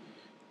see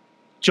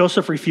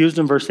Joseph refused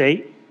in verse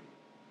 8.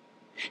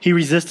 He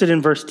resisted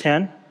in verse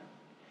 10.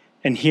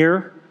 And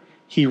here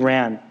he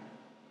ran,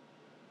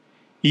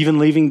 even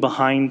leaving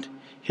behind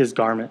his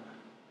garment.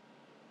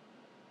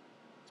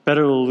 It's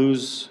better to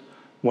lose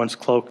one's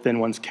cloak than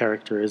one's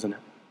character, isn't it?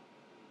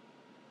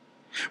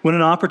 When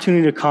an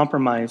opportunity to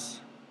compromise,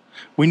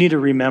 we need to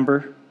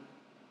remember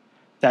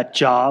that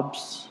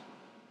jobs,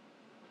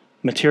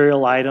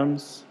 material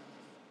items,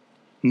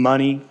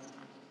 money,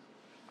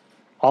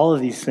 all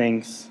of these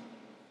things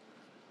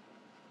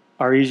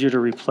are easier to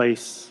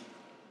replace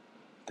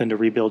than to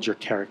rebuild your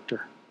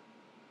character.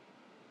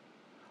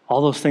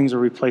 All those things are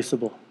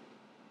replaceable,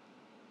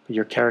 but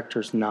your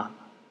character's not.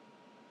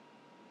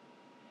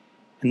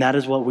 And that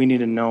is what we need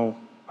to know,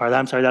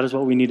 that is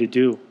what we need to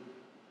do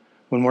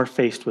when we're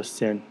faced with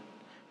sin.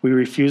 We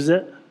refuse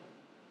it,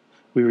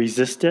 we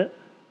resist it,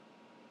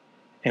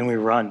 and we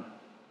run.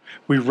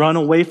 We run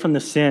away from the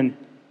sin,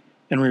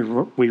 and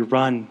we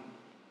run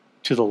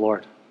to the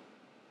Lord.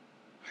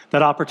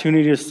 That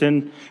opportunity to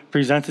sin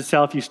presents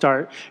itself.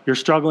 You're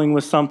struggling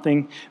with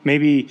something.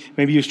 Maybe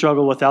you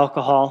struggle with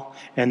alcohol,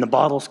 and the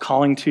bottle's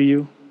calling to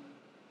you.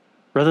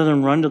 Rather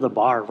than run to the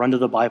bar, run to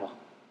the Bible.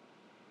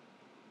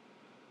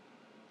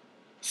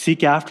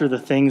 Seek after the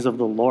things of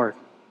the Lord.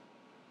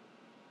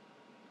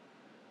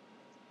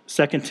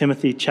 2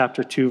 Timothy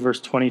chapter 2,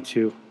 verse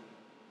 22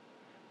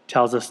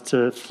 tells us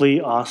to flee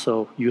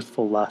also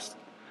youthful lust,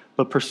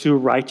 but pursue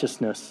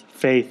righteousness,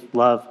 faith,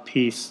 love,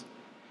 peace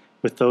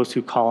with those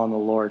who call on the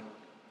Lord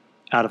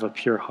out of a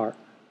pure heart.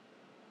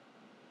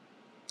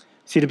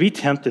 See, to be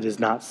tempted is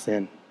not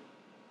sin,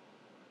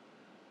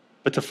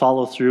 but to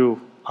follow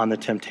through on the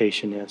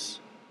temptation is.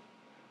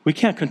 We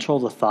can't control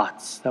the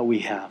thoughts that we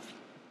have.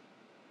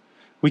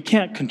 We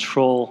can't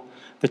control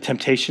the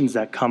temptations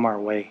that come our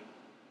way.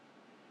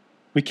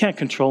 We can't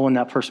control when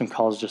that person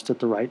calls just at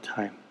the right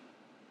time.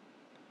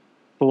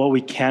 But what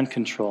we can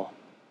control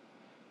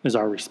is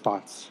our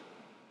response.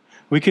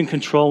 We can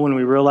control when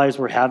we realize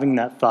we're having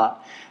that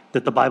thought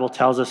that the Bible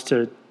tells us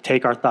to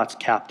take our thoughts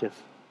captive.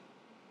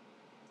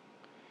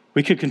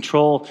 We can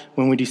control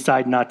when we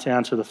decide not to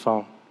answer the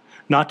phone,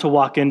 not to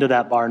walk into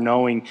that bar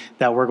knowing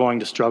that we're going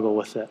to struggle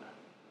with it.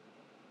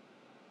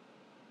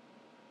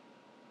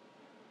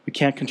 We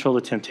can't control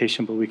the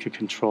temptation, but we could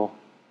control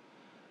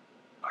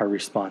our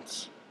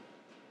response.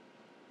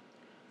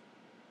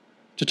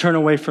 To turn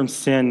away from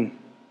sin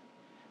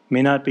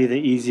may not be the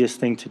easiest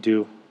thing to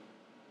do,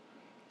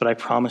 but I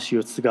promise you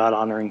it's the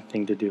God-honoring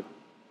thing to do.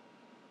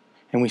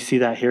 And we see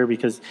that here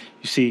because,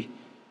 you see,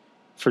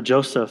 for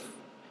Joseph,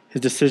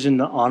 his decision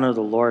to honor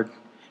the Lord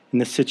in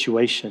this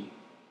situation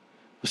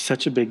was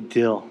such a big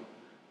deal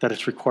that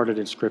it's recorded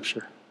in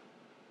Scripture.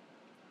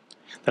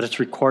 That it's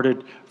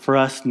recorded for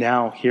us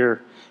now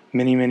here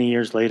many, many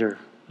years later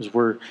as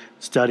we're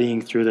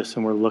studying through this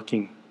and we're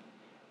looking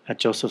at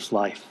Joseph's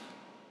life.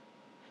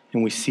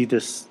 And we see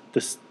this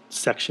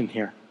section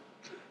here.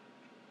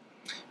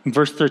 In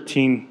verse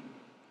 13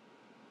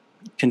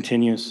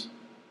 continues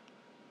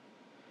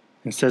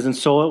and says, "And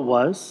so it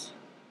was,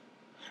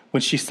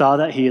 when she saw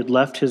that he had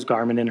left his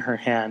garment in her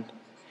hand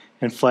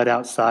and fled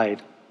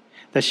outside,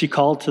 that she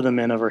called to the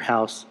men of her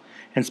house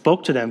and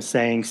spoke to them,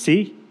 saying,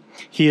 'See,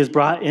 he has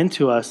brought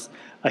into us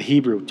a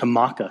Hebrew to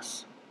mock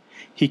us.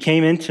 He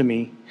came into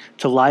me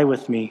to lie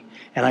with me,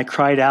 and I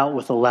cried out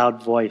with a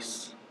loud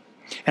voice.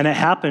 And it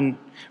happened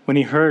when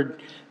he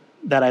heard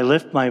that I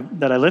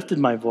lifted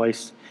my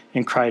voice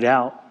and cried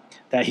out,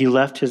 that he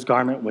left his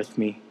garment with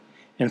me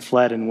and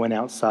fled and went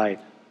outside.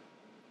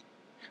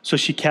 So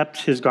she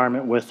kept his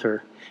garment with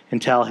her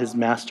until his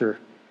master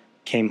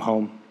came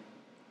home.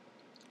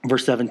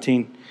 Verse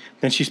 17,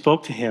 then she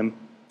spoke to him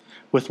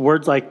with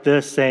words like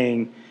this,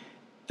 saying,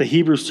 the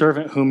Hebrew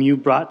servant whom you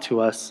brought to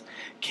us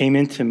came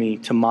into me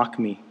to mock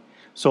me.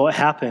 So it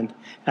happened,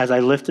 as I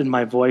lifted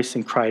my voice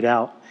and cried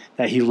out,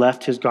 that he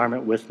left his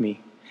garment with me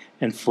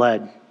and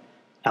fled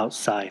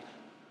outside.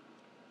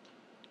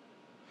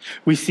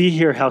 We see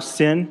here how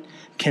sin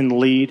can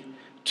lead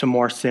to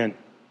more sin.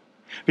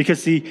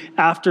 Because see,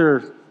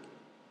 after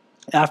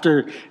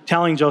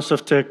telling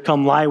Joseph to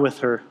come lie with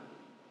her,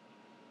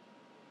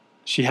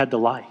 she had to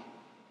lie.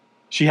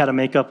 She had to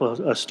make up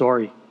a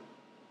story.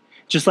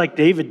 Just like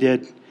David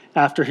did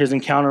after his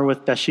encounter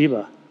with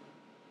Bathsheba.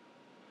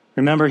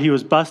 Remember, he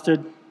was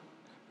busted,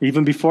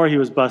 even before he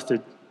was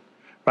busted,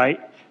 right?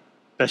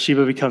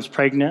 Bathsheba becomes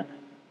pregnant.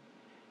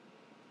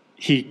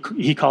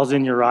 He calls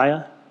in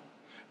Uriah.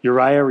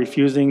 Uriah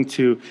refusing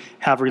to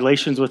have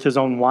relations with his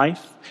own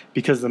wife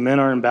because the men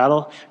are in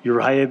battle.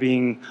 Uriah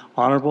being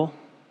honorable.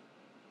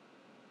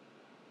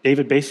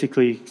 David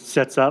basically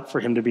sets up for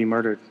him to be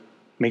murdered.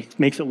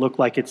 Makes it look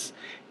like it's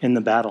in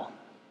the battle.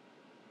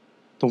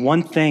 The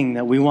one thing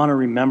that we want to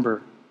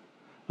remember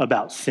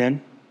about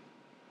sin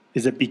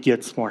is it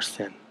begets more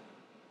sin.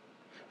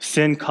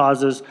 Sin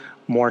causes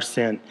more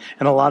sin.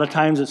 And a lot of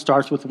times it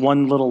starts with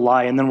one little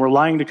lie, and then we're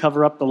lying to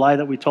cover up the lie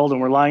that we told,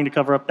 and we're lying to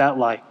cover up that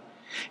lie.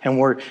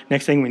 And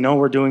next thing we know,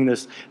 we're doing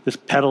this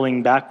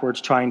pedaling backwards,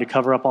 trying to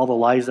cover up all the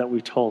lies that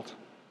we told.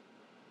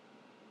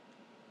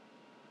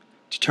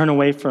 To turn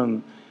away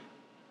from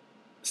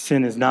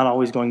sin is not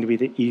always going to be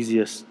the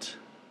easiest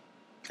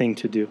thing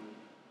to do.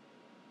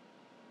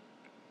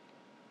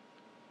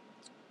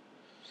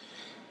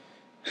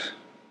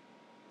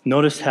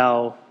 Notice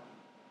how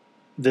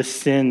this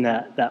sin,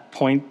 that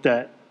point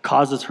that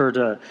causes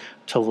her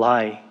to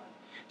lie,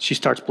 she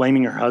starts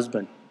blaming her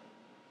husband.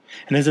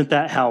 And isn't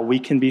that how we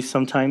can be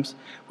sometimes?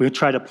 We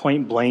try to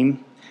point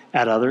blame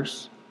at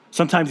others.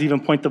 Sometimes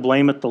even point the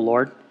blame at the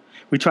Lord.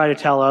 We try to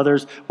tell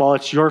others, well,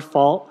 it's your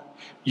fault.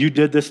 You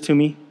did this to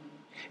me.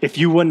 If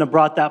you wouldn't have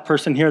brought that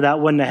person here, that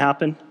wouldn't have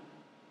happened.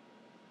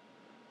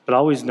 But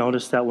always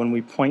notice that when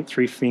we point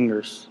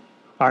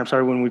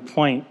when we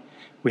point,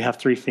 we have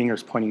three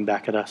fingers pointing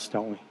back at us,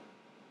 don't we?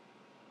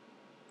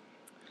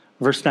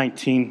 Verse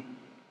 19.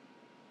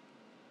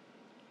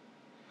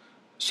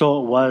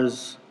 So it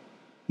was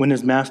when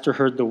his master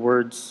heard the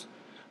words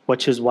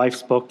which his wife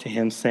spoke to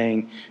him,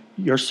 saying,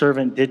 your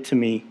servant did to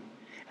me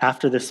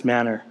after this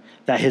manner,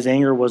 that his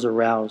anger was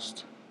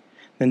aroused.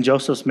 Then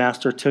Joseph's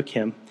master took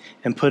him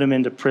and put him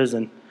into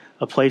prison,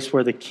 a place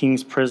where the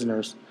king's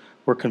prisoners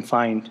were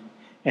confined,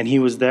 and he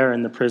was there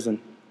in the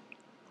prison.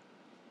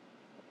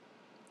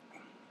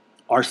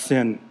 Our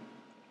sin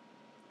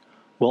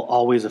will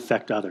always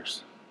affect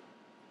others,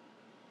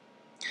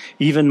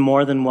 even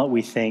more than what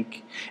we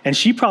think. And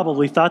she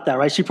probably thought that,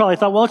 right? She probably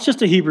thought, well, it's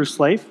just a Hebrew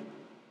slave.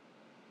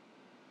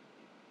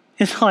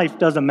 His life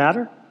doesn't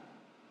matter.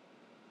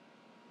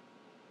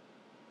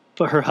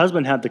 But her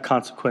husband had the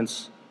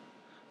consequence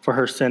for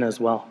her sin as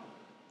well.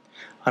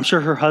 I'm sure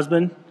her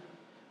husband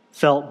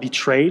felt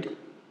betrayed,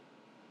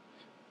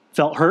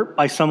 felt hurt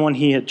by someone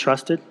he had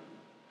trusted.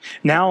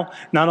 Now,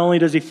 not only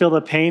does he feel the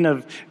pain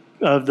of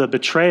the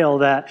betrayal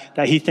that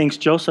he thinks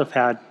Joseph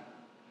had,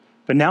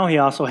 but now he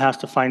also has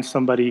to find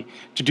somebody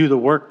to do the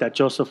work that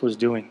Joseph was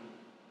doing.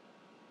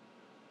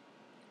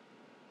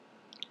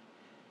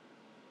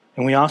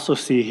 And we also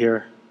see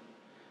here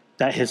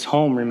that his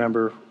home,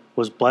 remember,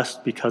 was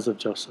blessed because of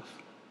Joseph.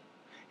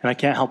 And I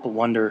can't help but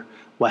wonder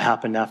what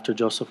happened after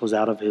Joseph was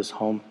out of his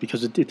home,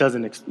 because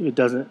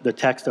the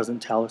text doesn't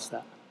tell us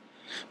that.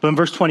 But in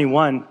verse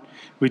 21,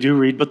 we do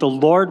read, but the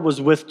Lord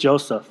was with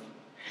Joseph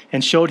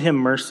and showed him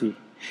mercy,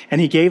 and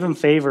he gave him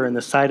favor in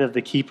the sight of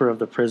the keeper of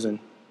the prison.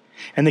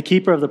 And the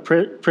keeper of the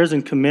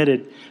prison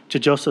committed to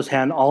Joseph's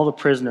hand all the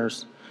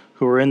prisoners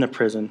who were in the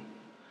prison.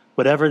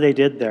 Whatever they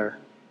did there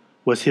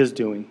was his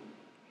doing.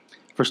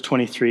 Verse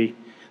 23,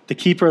 the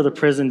keeper of the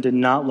prison did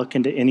not look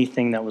into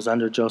anything that was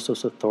under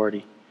Joseph's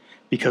authority,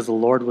 because the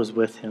Lord was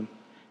with him,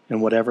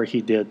 and whatever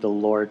he did, the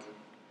Lord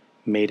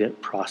made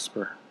it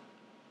prosper.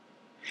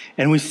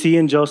 And we see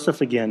in Joseph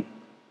again,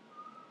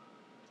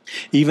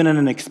 even in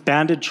an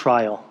expanded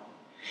trial,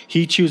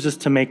 he chooses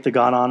to make the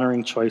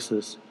God-honoring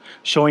choices,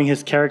 showing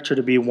his character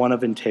to be one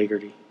of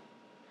integrity,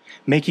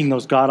 making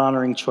those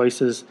God-honoring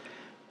choices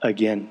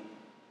again.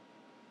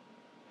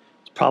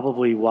 It's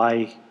probably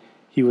why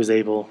he was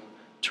able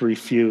to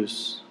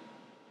refuse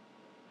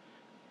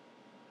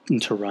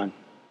and to run.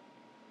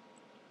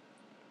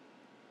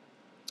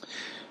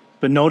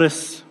 But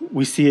notice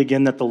we see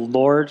again that the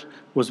Lord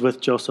was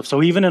with Joseph.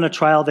 So even in a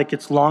trial that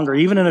gets longer,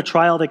 even in a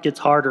trial that gets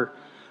harder,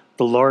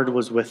 the Lord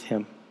was with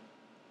him.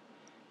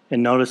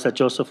 And notice that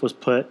Joseph was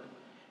put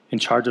in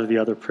charge of the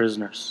other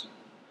prisoners.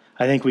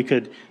 I think we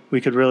could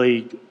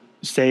really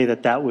say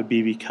that would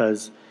be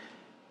because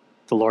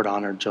the Lord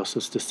honored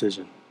Joseph's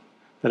decision.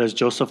 That as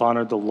Joseph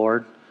honored the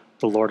Lord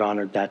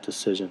honored that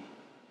decision.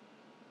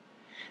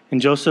 And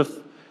Joseph,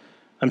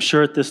 I'm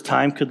sure at this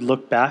time, could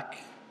look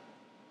back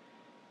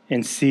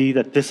and see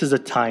that this is a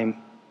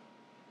time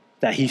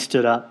that he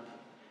stood up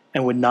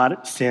and would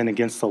not sin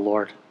against the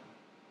Lord.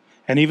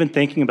 And even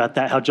thinking about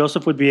that, how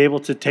Joseph would be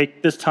able to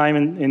take this time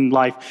in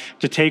life,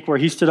 to take where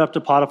he stood up to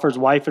Potiphar's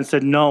wife and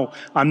said, no,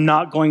 I'm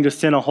not going to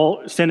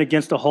sin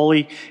against a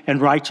holy and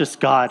righteous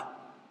God.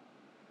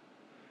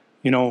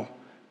 You know,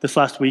 this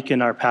last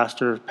weekend, our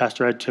Pastor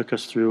Ed, took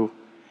us through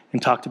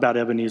and talked about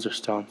Ebenezer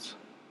stones.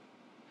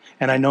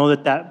 And I know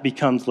that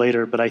becomes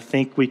later, but I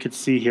think we could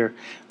see here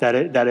that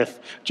if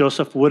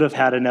Joseph would have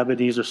had an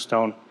Ebenezer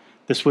stone,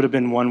 this would have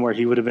been one where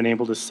he would have been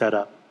able to set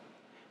up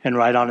and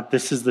write on it,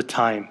 this is the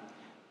time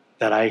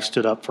that I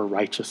stood up for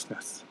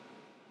righteousness,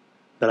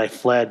 that I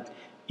fled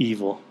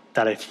evil,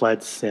 that I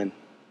fled sin.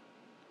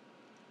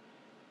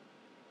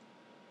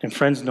 And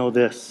friends, know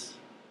this,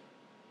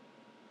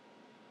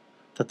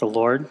 that the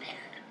Lord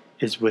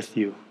is with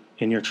you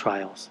in your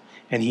trials,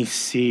 and he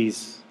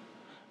sees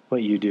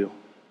what you do.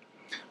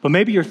 But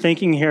maybe you're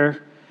thinking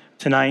here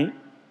tonight,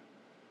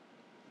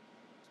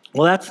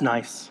 well, that's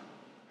nice.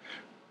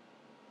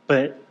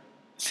 But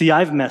see,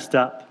 I've messed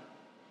up.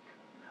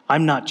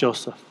 I'm not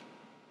Joseph.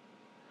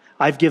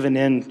 I've given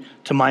in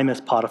to my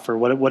Miss Potiphar,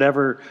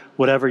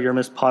 whatever your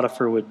Miss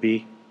Potiphar would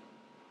be.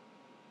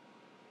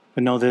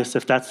 But know this,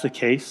 if that's the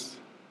case,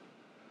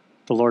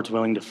 the Lord's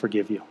willing to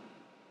forgive you.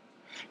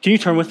 Can you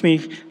turn with me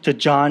to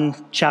John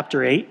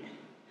chapter 8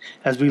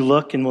 as we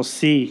look and we'll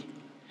see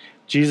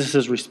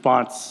Jesus'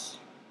 response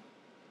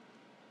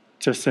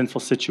to a sinful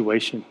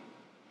situation.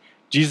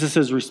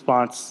 Jesus'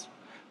 response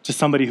to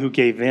somebody who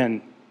gave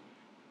in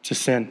to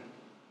sin.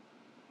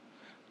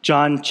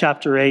 John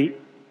chapter 8,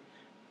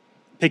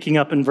 picking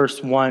up in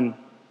verse 1,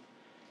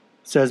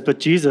 says, "But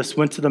Jesus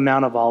went to the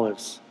Mount of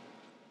Olives.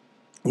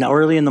 Now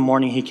early in the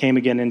morning he came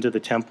again into the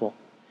temple,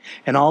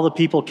 and all the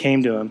people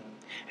came to him,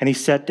 and he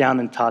sat down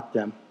and taught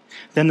them.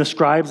 Then the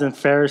scribes and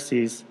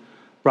Pharisees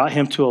brought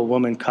him to a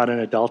woman caught in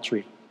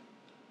adultery.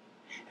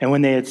 And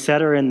when they had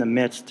set her in the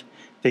midst,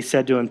 they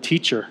said to him,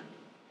 'Teacher,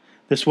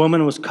 this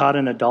woman was caught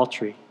in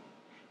adultery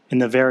in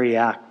the very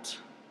act.'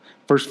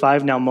 Verse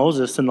 5, 'Now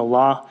Moses in the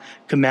law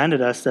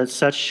commanded us that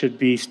such should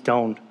be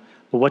stoned.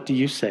 But what do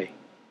you say?'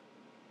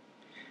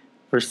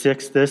 Verse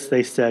 6, this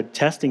they said,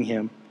 testing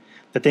him,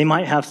 that they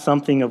might have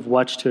something of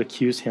which to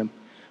accuse him.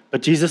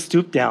 But Jesus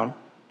stooped down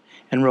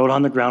and wrote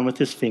on the ground with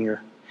his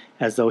finger,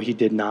 as though he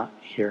did not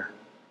hear."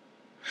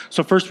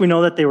 So first we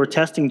know that they were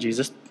testing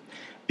Jesus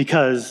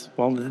because,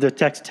 well, the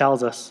text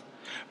tells us.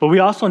 But we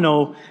also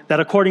know that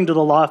according to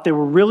the law, if they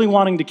were really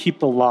wanting to keep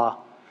the law,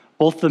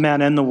 both the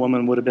man and the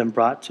woman would have been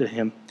brought to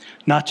him,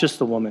 not just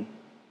the woman.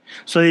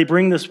 So they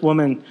bring this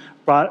woman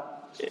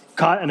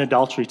caught in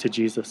adultery to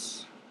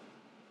Jesus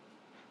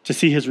to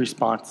see his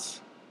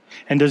response.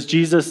 And does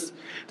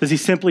he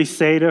simply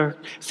say,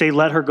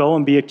 let her go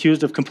and be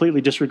accused of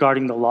completely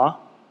disregarding the law?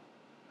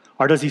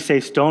 Or does he say,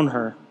 stone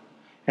her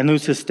and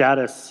lose his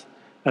status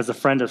as a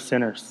friend of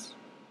sinners?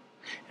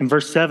 In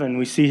verse 7,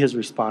 we see his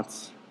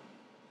response.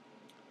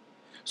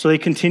 So they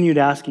continued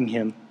asking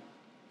him.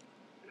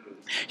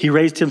 He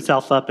raised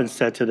himself up and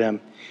said to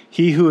them,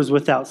 "He who is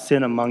without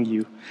sin among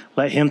you,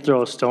 let him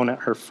throw a stone at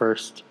her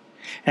first."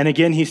 And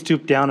again he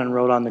stooped down and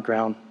wrote on the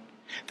ground.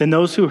 Then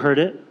those who heard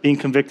it, being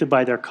convicted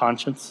by their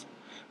conscience,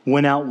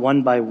 went out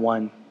one by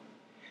one,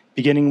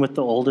 beginning with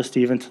the oldest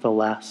even to the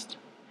last.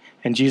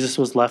 And Jesus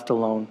was left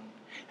alone,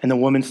 and the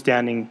woman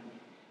standing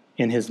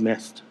in his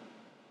midst.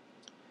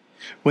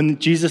 When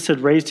Jesus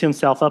had raised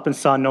himself up and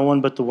saw no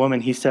one but the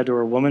woman, he said to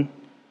her, "Woman,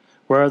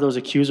 where are those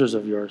accusers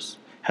of yours?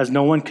 Has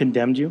no one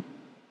condemned you?"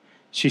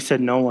 She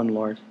said, "No one,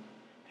 Lord."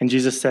 And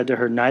Jesus said to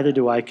her, "Neither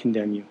do I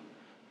condemn you.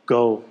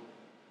 Go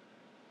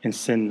and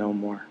sin no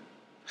more."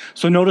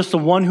 So notice the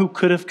one who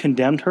could have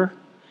condemned her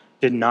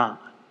did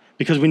not,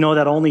 because we know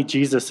that only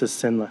Jesus is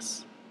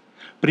sinless.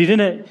 But he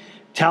didn't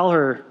tell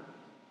her,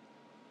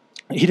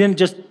 he didn't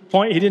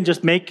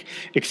just make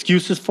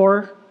excuses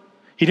for her.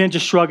 He didn't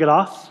just shrug it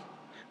off.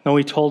 No,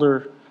 he told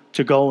her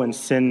to go and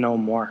sin no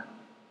more.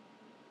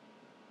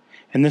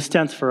 And this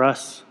stands for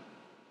us,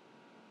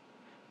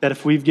 that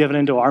if we've given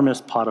into our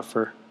Miss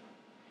Potiphar,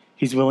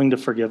 he's willing to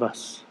forgive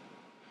us.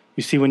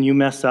 You see, when you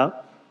mess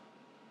up,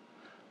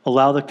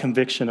 allow the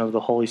conviction of the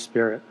Holy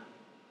Spirit.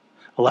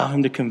 Allow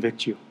him to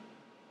convict you.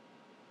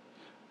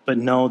 But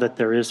know that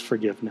there is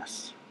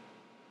forgiveness.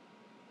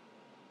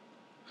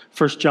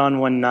 1 John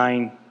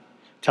 1:9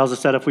 tells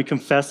us that if we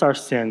confess our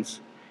sins,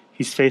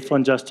 he's faithful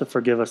and just to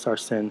forgive us our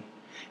sin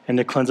and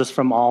to cleanse us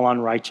from all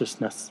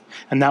unrighteousness.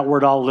 And that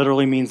word all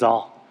literally means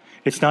all.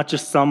 It's not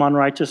just some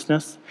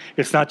unrighteousness.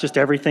 It's not just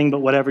everything but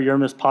whatever your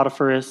Miss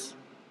Potiphar is.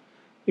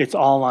 It's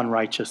all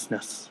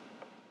unrighteousness.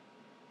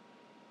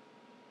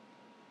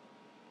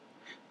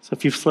 So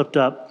if you've slipped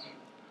up,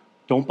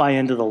 don't buy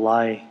into the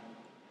lie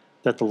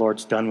that the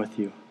Lord's done with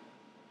you,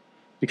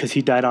 because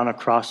he died on a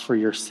cross for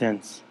your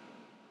sins,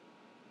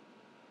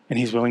 and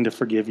he's willing to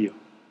forgive you.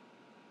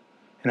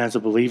 And as a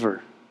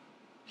believer,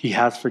 He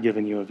has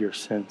forgiven you of your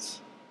sins.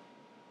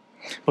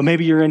 But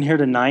maybe you're in here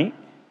tonight,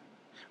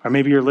 or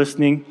maybe you're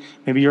listening,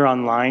 maybe you're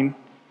online,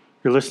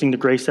 you're listening to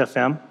Grace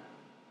FM,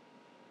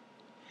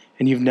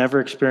 and you've never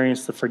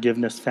experienced the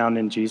forgiveness found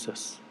in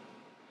Jesus.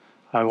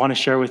 I want to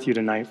share with you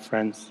tonight,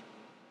 friends,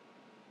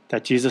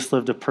 that Jesus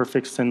lived a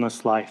perfect,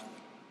 sinless life.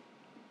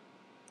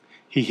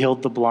 He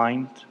healed the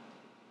blind.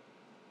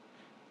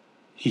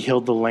 He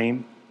healed the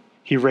lame.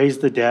 He raised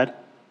the dead.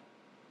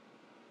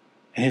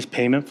 And his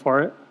payment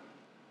for it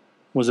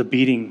was a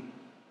beating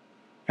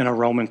and a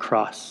Roman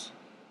cross.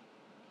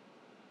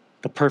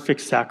 The perfect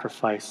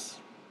sacrifice,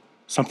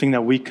 something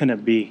that we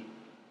couldn't be.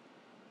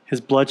 His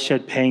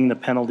bloodshed paying the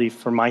penalty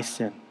for my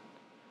sin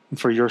and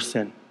for your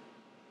sin.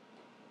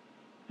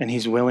 And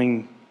he's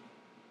willing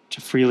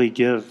to freely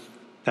give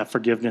that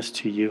forgiveness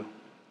to you.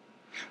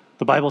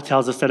 The Bible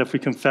tells us that if we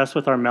confess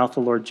with our mouth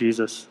the Lord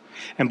Jesus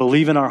and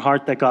believe in our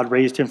heart that God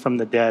raised him from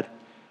the dead,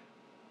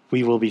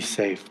 we will be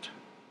saved.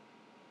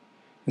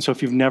 And so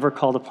if you've never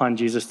called upon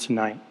Jesus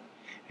tonight,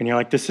 and you're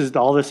like,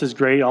 all this is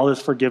great, all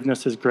this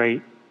forgiveness is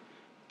great,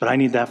 but I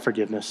need that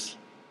forgiveness,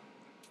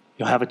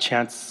 you'll have a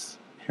chance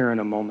here in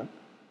a moment.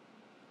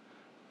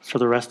 For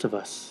the rest of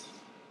us,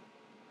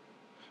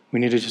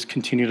 we need to just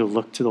continue to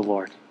look to the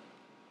Lord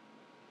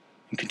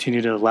and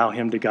continue to allow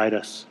him to guide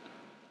us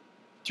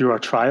through our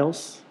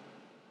trials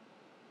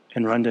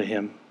and run to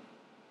him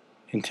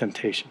in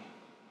temptation.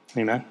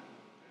 Amen?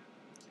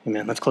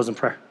 Amen. Let's close in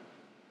prayer.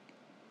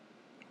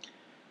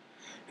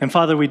 And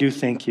Father, we do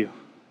thank you.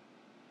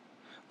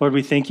 Lord,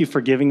 we thank you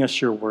for giving us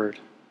your word.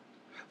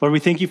 Lord, we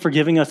thank you for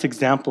giving us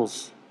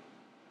examples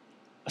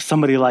of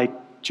somebody like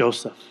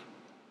Joseph,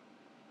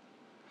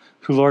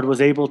 who, Lord,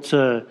 was able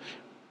to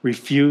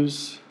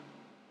refuse,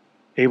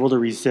 able to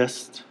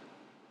resist,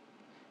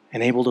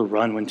 and able to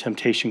run when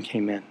temptation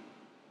came in.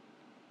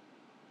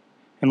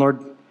 And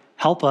Lord,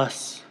 help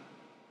us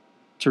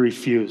to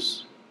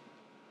refuse,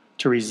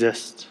 to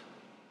resist,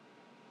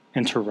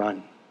 and to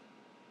run.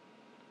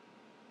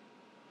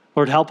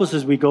 Lord, help us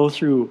as we go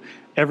through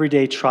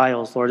everyday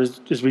trials, Lord,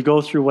 as we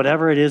go through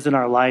whatever it is in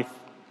our life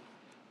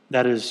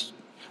that is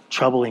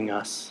troubling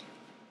us.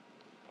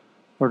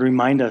 Lord,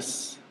 remind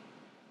us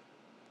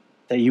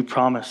that you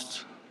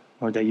promised,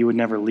 Lord, that you would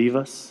never leave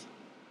us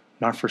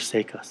nor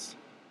forsake us.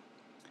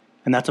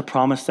 And that's a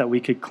promise that we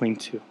could cling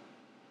to.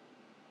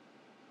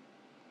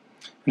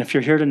 And if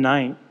you're here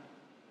tonight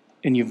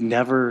and you've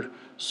never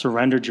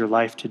surrendered your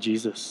life to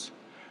Jesus,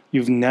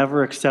 you've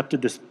never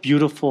accepted this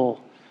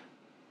beautiful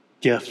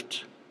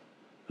gift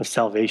of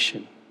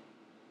salvation.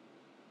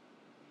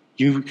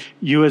 You,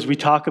 as we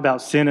talk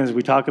about sin, as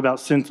we talk about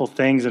sinful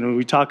things, and when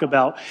we talk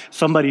about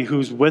somebody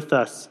who's with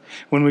us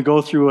when we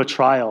go through a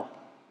trial,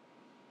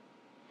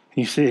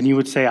 and you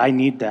would say, I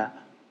need that.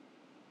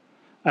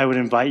 I would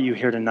invite you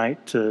here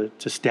tonight to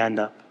stand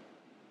up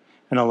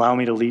and allow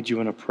me to lead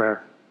you in a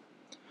prayer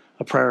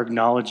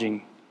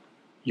acknowledging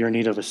your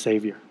need of a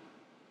Savior.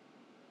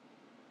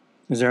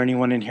 Is there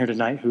anyone in here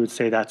tonight who would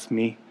say, that's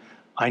me?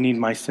 I need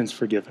my sins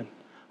forgiven.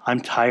 I'm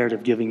tired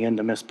of giving in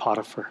to Miss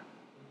Potiphar.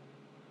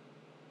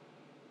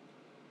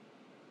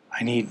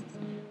 I need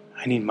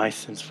my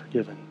sins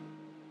forgiven.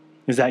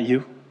 Is that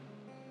you?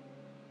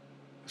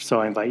 If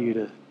so, I invite you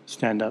to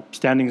stand up.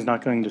 Standing is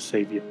not going to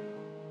save you,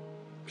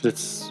 because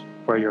it's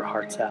where your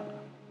heart's at.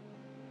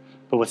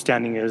 But what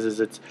standing is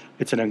it's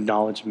an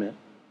acknowledgement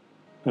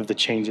of the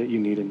change that you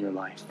need in your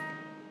life.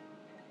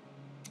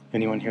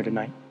 Anyone here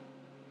tonight?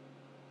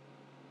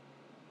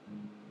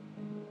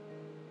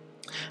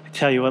 I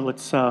tell you what,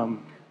 let's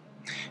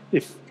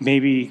if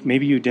maybe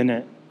you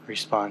didn't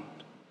respond.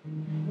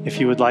 If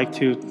you would like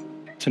to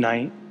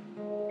tonight,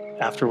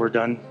 after we're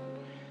done,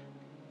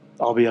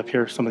 I'll be up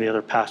here. Some of the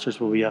other pastors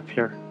will be up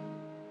here,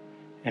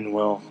 and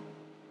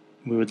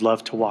we would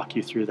love to walk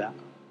you through that.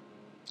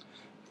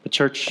 But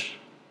church,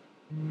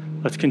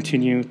 let's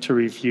continue to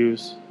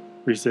refuse,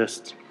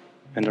 resist,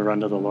 and to run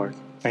to the Lord.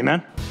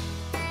 Amen?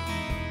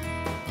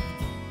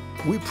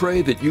 We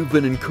pray that you've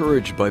been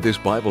encouraged by this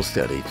Bible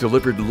study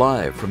delivered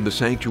live from the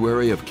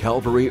sanctuary of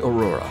Calvary,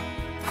 Aurora.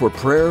 For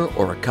prayer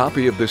or a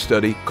copy of this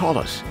study, call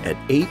us at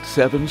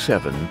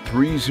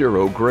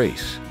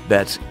 877-30-GRACE.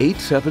 That's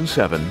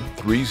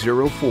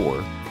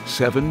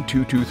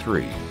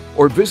 877-304-7223.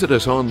 Or visit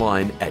us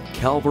online at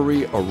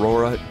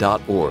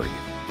calvaryaurora.org.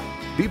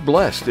 Be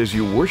blessed as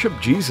you worship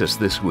Jesus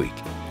this week.